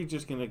because we're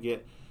just going to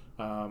get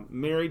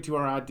married to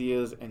our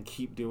ideas and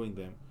keep doing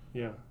them.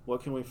 Yeah.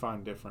 What can we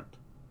find different?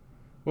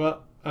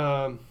 Well,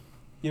 to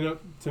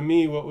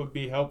me, what would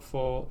be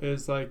helpful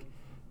is like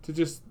to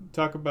just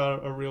talk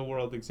about a real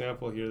world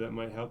example here that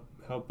might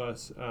help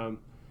us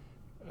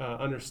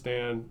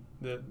understand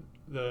the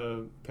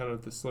kind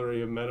of the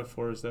slurry of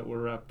metaphors that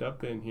we're wrapped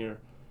up in here.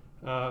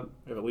 We have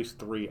at least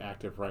 3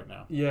 active right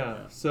now.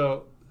 Yeah.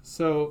 So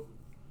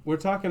we're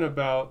talking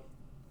about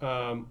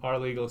our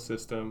legal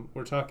system.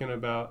 We're talking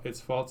about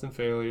its faults and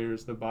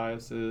failures, the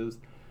biases,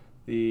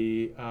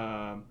 the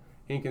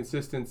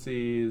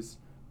inconsistencies,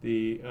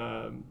 the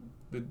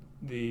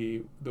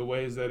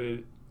ways that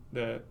it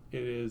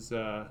is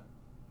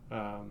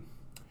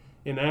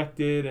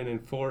enacted and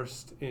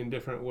enforced in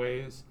different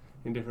ways,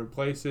 in different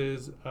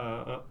places,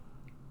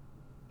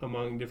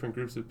 among different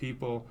groups of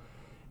people.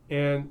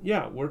 And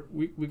yeah,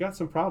 we got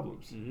some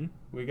problems. Mm-hmm.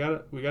 We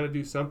gotta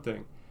do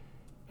something.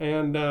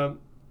 And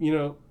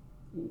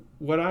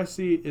what I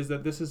see is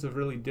that this is a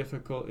really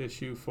difficult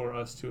issue for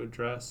us to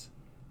address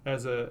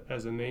as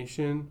a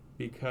nation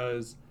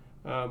because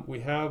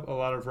we have a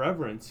lot of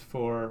reverence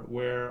for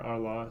where our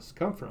laws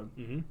come from.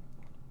 Mm-hmm.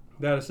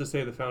 That is to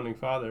say, the founding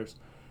fathers,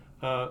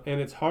 and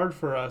it's hard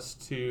for us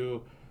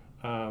to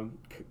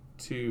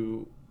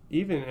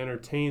even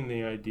entertain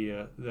the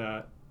idea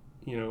that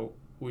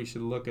we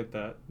should look at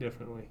that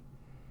differently.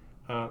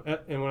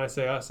 And when I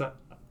say us,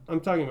 I'm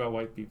talking about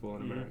white people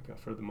in America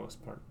for the most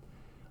part.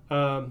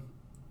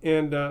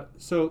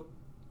 So,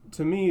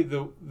 to me,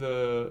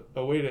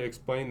 a way to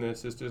explain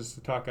this is just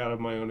to talk out of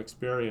my own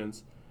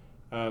experience.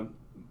 On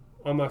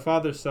my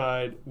father's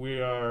side,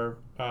 I'm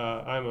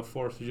a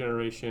 4th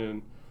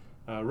generation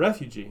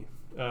refugee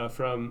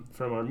from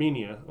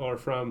Armenia or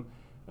from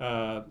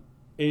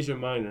Asia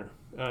Minor,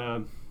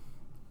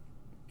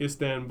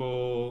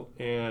 Istanbul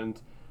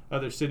and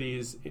other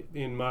cities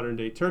in modern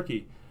day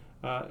Turkey.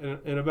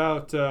 And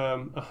about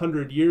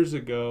 100 years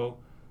ago,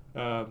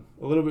 a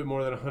little bit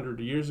more than 100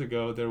 years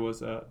ago, there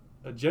was a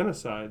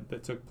genocide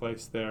that took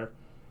place there,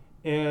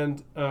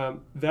 and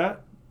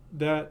that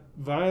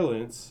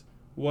violence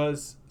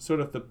was sort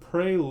of the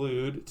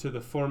prelude to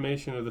the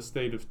formation of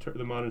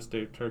the modern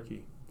state of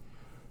Turkey.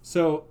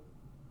 So,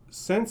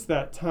 since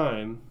that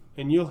time,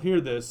 and you'll hear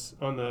this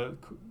on the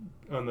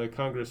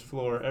Congress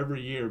floor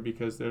every year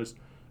because there's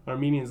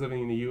Armenians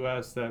living in the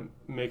U.S. that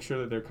make sure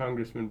that their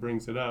congressman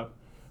brings it up,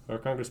 or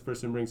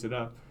congressperson brings it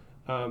up.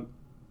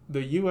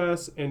 The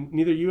U.S. and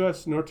neither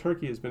U.S. nor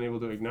Turkey has been able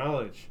to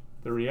acknowledge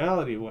the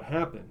reality of what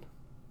happened.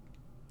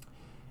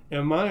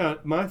 And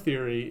my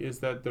theory is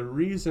that the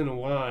reason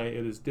why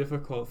it is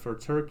difficult for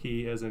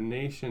Turkey as a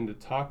nation to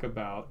talk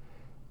about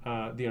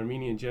the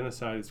Armenian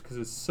genocide is because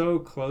it's so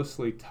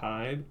closely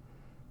tied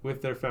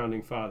with their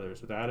founding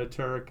fathers, with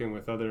Ataturk and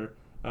with other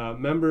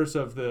members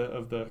of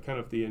the kind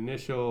of the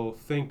initial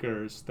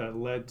thinkers that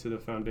led to the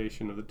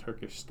foundation of the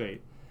Turkish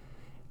state.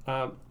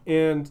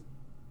 And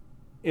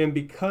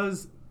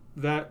because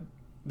that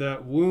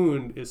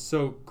wound is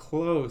so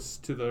close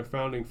to their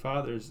founding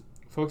fathers,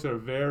 folks are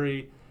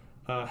very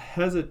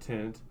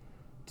hesitant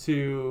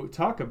to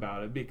talk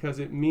about it because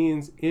it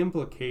means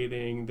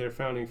implicating their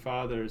founding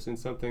fathers in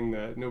something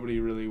that nobody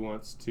really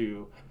wants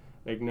to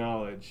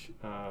acknowledge,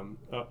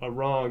 a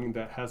wrong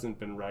that hasn't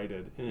been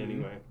righted in any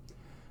way.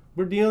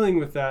 We're dealing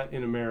with that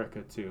in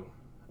America too,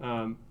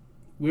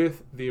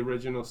 with the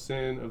original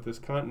sin of this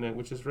continent,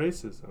 which is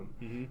racism.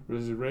 Which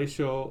is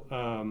racial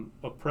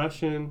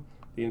oppression,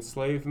 the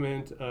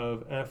enslavement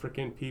of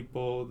African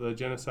people, the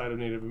genocide of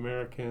Native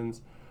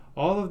Americans,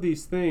 all of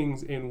these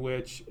things in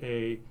which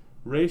a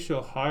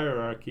racial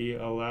hierarchy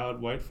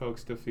allowed white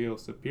folks to feel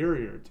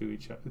superior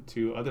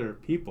to other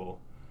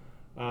people,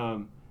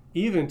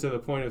 even to the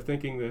point of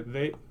thinking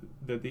that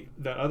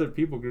other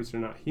people groups are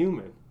not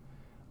human,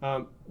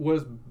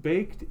 was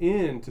baked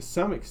in to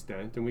some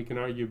extent, and we can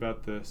argue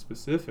about the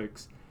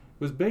specifics,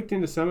 was baked in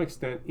to some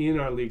extent in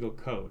our legal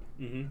code.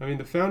 I mean,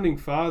 the founding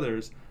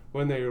fathers,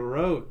 when they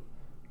wrote,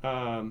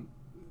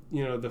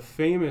 the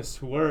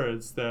famous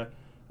words that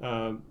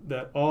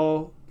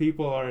all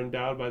people are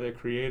endowed by their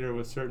Creator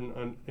with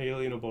certain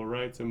unalienable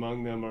rights,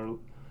 among them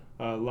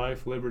are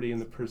life, liberty,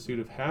 and the pursuit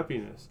of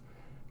happiness.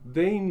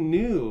 They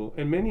knew,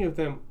 and many of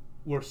them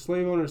were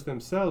slave owners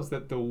themselves,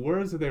 that the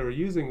words that they were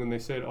using when they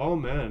said all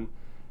men,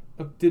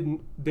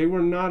 they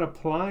were not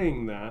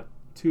applying that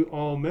to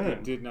all men.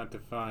 It did not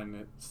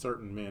define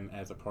certain men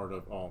as a part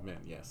of all men,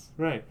 yes.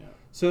 Right. Yeah.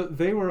 So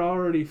they were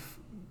already,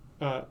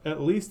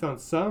 at least on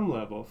some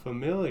level,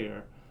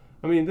 familiar.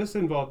 I mean, this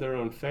involved their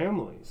own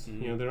families,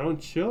 their own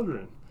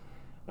children.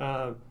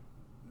 That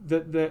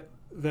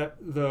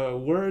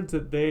the words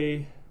that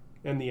they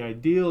and the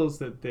ideals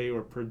that they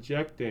were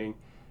projecting,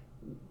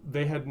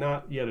 they had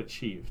not yet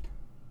achieved.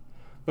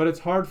 But it's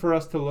hard for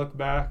us to look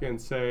back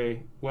and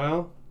say,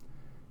 well,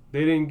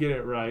 they didn't get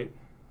it right,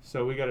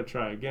 so we got to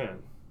try again.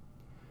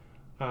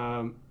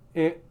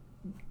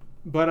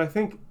 But I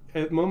think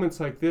at moments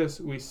like this,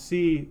 we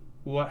see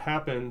what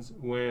happens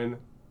when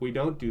we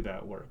don't do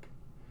that work.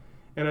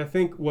 And I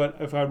think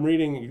if I'm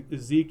reading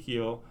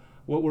Ezekiel,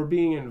 what we're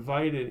being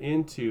invited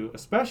into,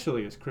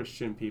 especially as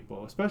Christian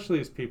people, especially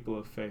as people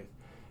of faith,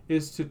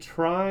 is to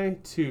try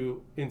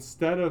to,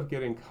 instead of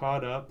getting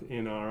caught up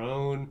in our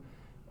own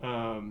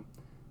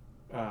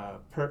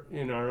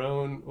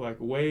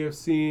way of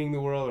seeing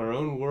the world, our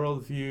own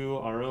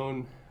worldview, our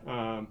own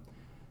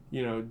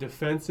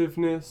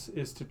defensiveness,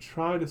 is to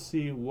try to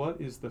see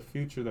what is the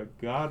future that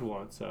God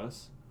wants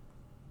us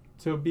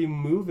to be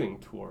moving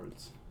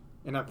towards.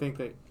 And I think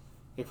that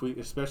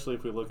especially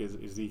if we look at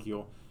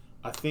Ezekiel,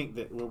 I think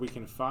that where we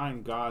can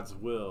find God's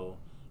will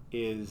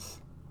is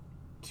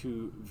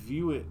to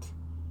view it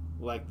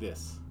like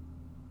this.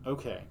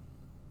 Okay,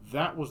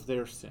 that was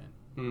their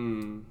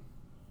sin.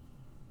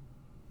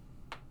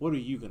 What are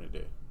you going to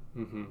do?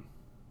 Mm-hmm.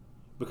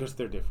 Because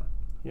they're different.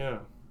 Yeah.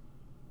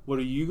 What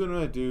are you going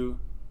to do?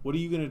 What are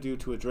you going to do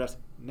to address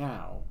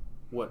now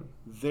what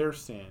their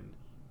sin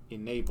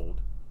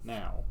enabled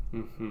now?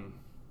 Mm-hmm.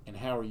 And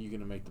how are you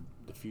going to make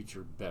the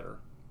future better?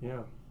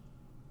 Yeah.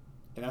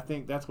 And I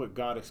think that's what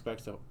God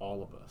expects of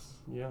all of us.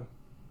 Yeah.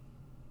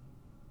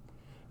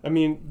 I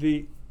mean,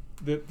 the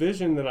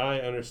vision that I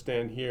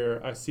understand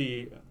here, I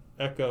see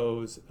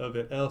echoes of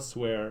it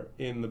elsewhere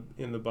in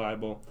the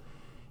Bible.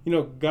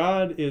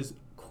 God is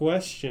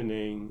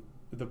questioning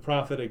the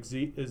prophet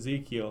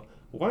Ezekiel.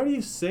 Why do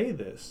you say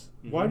this?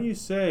 Mm-hmm. Why do you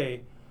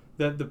say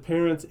that the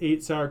parents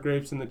ate sour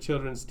grapes and the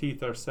children's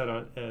teeth are set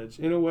on edge?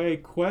 In a way,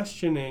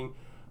 questioning,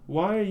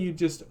 why are you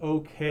just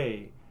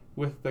okay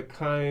with the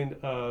kind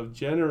of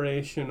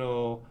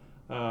generational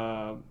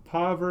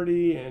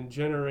poverty and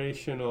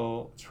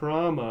generational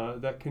trauma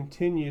that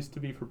continues to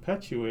be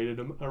perpetuated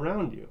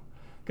around you?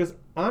 Because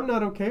I'm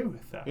not okay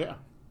with that. Yeah.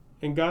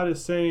 And God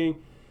is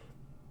saying,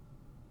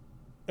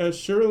 as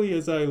surely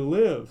as I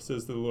live,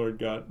 says the Lord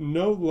God,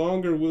 no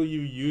longer will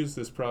you use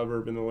this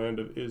proverb in the land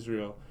of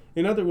Israel.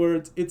 In other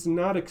words, it's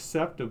not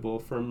acceptable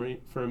for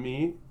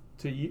you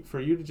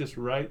to just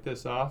write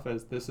this off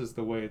as this is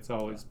the way it's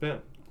always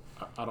been.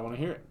 I don't want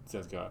to hear it,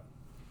 says God.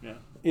 Yeah.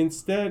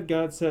 Instead,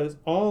 God says,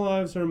 all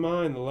lives are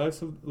mine. The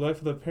life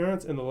of the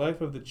parents and the life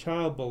of the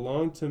child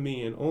belong to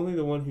me, and only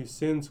the one who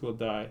sins will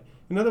die.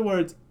 In other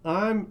words,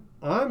 I'm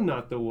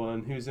not the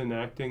one who's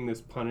enacting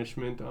this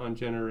punishment on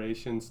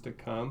generations to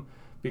come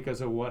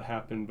because of what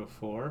happened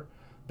before.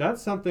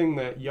 That's something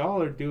that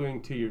y'all are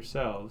doing to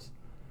yourselves,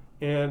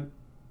 and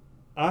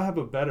I have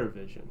a better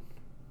vision.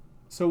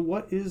 So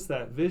what is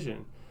that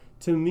vision?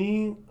 To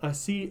me, I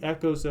see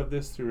echoes of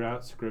this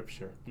throughout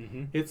Scripture.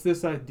 Mm-hmm. It's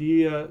this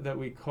idea that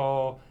we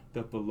call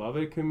the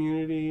beloved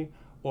community,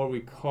 or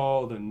we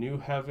call the new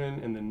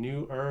heaven and the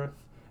new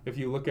earth. If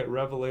you look at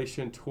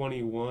Revelation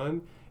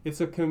 21,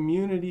 it's a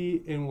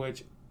community in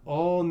which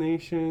all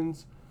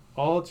nations,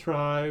 all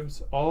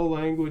tribes, all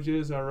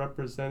languages are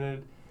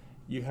represented.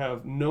 You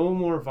have no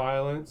more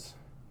violence.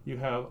 You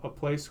have a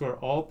place where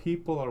all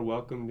people are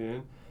welcomed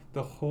in.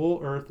 The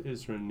whole earth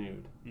is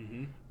renewed.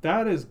 Mm-hmm.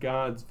 That is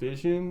God's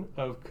vision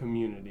of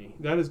community.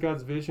 That is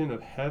God's vision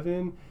of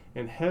heaven,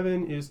 and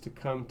heaven is to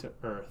come to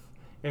earth.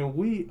 And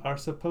we are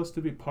supposed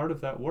to be part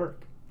of that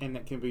work. And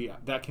that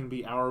can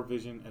be our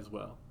vision as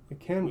well. It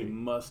can be. We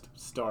must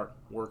start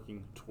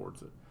working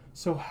towards it.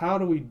 So how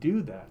do we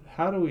do that?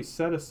 How do we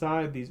set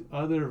aside these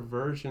other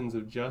versions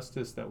of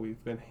justice that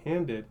we've been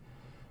handed,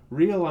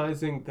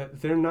 realizing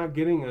that they're not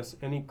getting us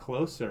any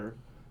closer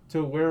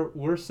to where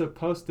we're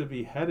supposed to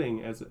be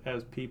heading as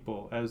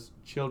people, as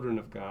children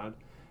of God?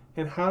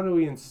 And how do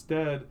we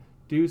instead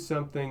do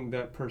something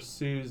that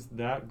pursues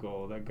that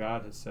goal that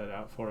God has set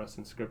out for us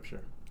in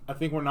Scripture? I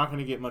think we're not going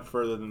to get much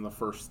further than the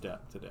first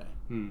step today.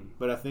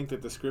 But I think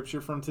that the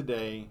Scripture from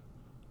today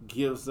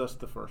gives us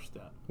the first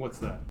step. What's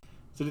that?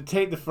 So to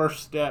take the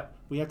first step,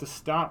 we have to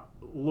stop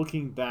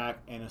looking back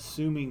and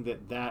assuming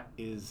that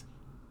is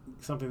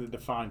something that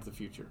defines the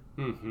future.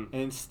 Mm-hmm.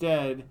 And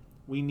instead,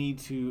 we need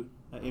to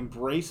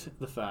embrace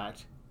the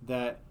fact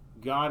that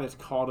God has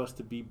called us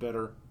to be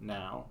better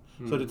now.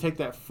 So to take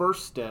that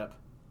first step,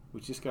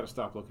 we just got to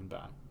stop looking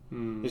back.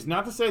 It's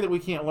not to say that we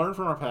can't learn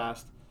from our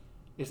past.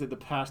 It's that the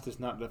past does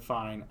not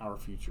define our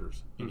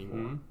futures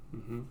anymore.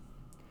 Mm-hmm.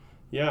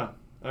 Yeah.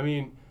 I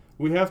mean,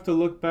 we have to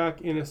look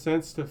back in a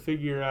sense to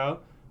figure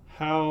out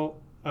how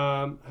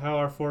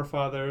our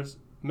forefathers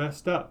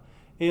messed up.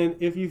 And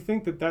if you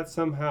think that that's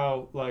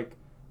somehow like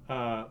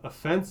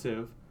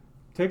offensive,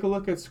 take a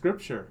look at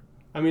Scripture.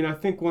 I mean, I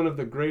think one of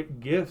the great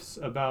gifts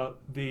about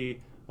the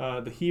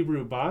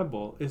Hebrew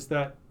Bible is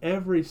that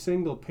every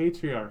single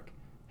patriarch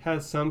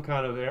has some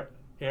kind of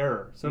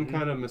error, some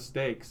kind of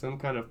mistake, some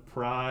kind of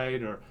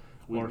pride or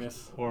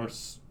weakness,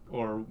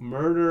 or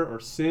murder or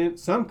sin.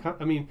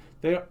 I mean,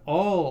 they're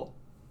all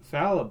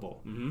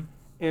fallible.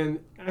 And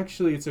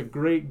actually, it's a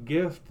great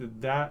gift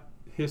that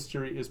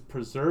history is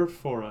preserved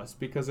for us,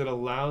 because it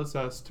allows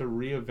us to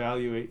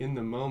reevaluate in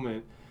the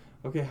moment,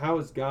 okay, how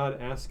is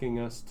God asking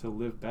us to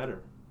live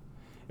better?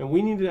 And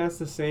we need to ask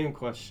the same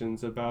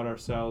questions about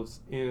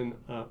ourselves in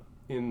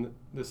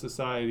the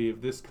society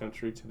of this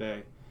country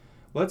today.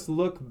 Let's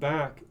look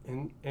back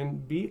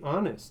and be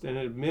honest and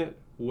admit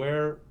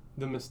where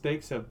the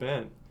mistakes have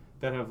been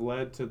that have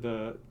led to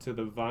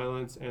the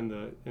violence and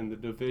the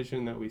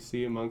division that we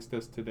see amongst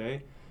us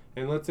today.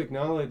 And let's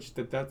acknowledge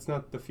that that's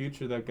not the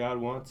future that God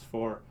wants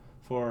for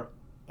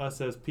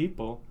us as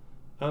people,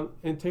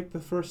 and take the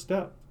first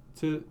step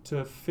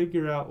to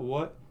figure out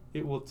what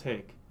it will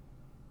take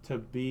to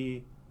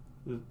be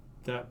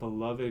that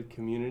beloved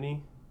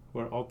community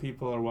where all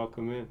people are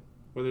welcome in,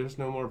 where there's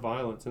no more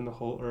violence and the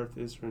whole earth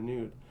is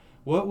renewed.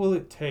 What will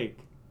it take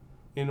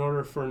in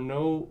order for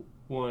no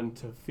one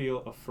to feel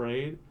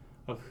afraid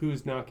of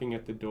who's knocking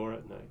at the door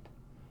at night?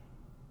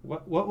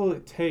 What will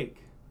it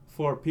take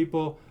for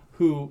people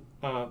who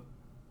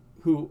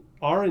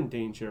are in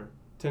danger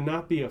to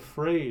not be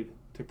afraid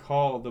to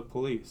call the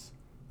police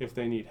if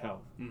they need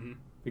help,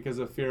 because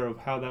of fear of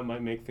how that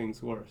might make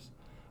things worse?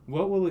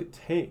 What will it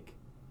take,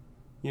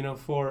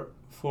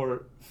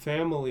 for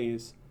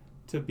families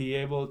to be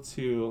able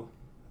to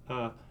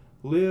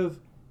live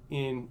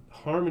in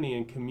harmony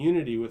and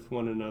community with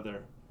one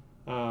another?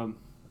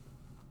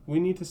 We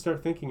need to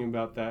start thinking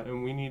about that,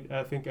 and we need,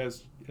 I think,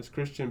 as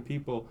Christian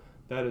people,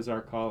 that is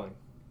our calling.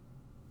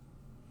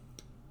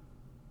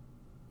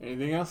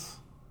 Anything else?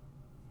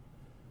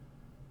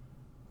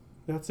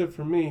 That's it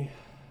for me.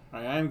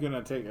 I am going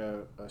to take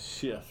a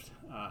shift.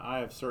 I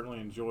have certainly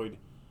enjoyed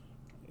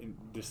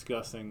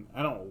discussing.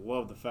 I don't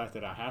love the fact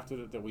that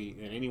that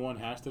anyone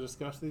has to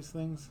discuss these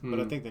things, but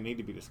I think they need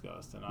to be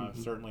discussed, and I've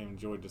certainly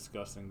enjoyed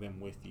discussing them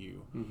with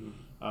you.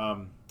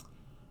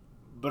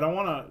 But I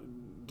want to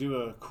do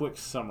a quick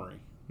summary,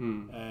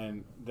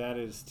 and that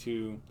is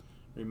to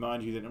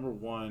remind you that, number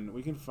one,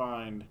 we can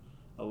find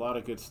a lot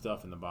of good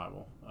stuff in the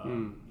Bible.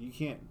 You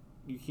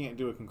can't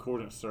do a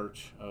concordant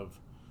search of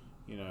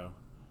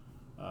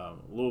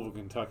Louisville,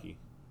 Kentucky,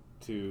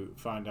 to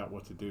find out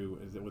what to do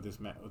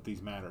with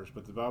these matters,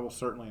 but the Bible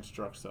certainly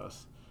instructs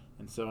us.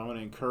 And so I'm going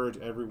to encourage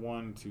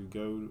everyone to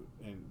go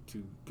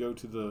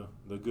to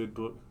the good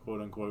book,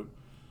 quote unquote,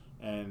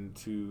 and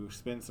to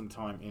spend some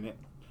time in it,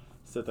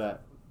 so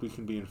that we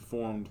can be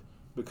informed,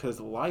 because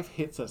life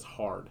hits us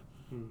hard.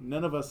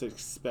 None of us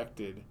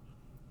expected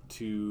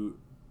to.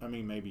 I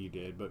mean, maybe you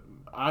did, but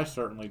I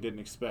certainly didn't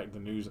expect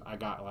the news I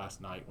got last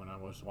night when I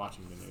was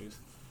watching the news,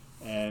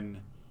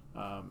 and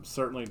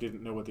certainly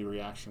didn't know what the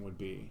reaction would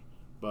be.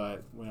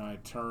 But when I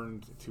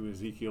turned to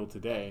Ezekiel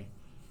today,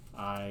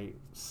 I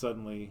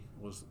suddenly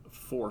was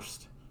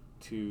forced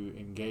to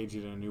engage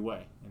it in a new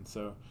way. And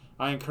so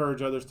I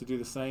encourage others to do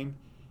the same,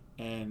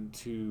 and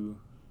to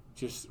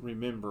just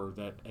remember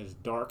that as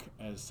dark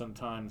as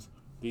sometimes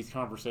these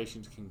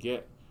conversations can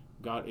get,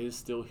 God is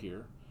still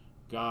here.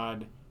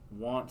 God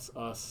wants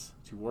us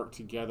to work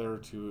together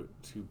to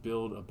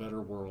build a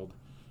better world,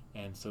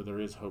 and so there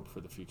is hope for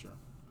the future.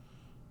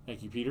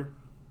 Thank you, Peter.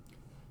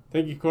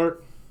 Thank you,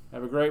 Court.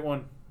 Have a great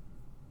one.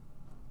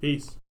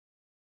 Peace.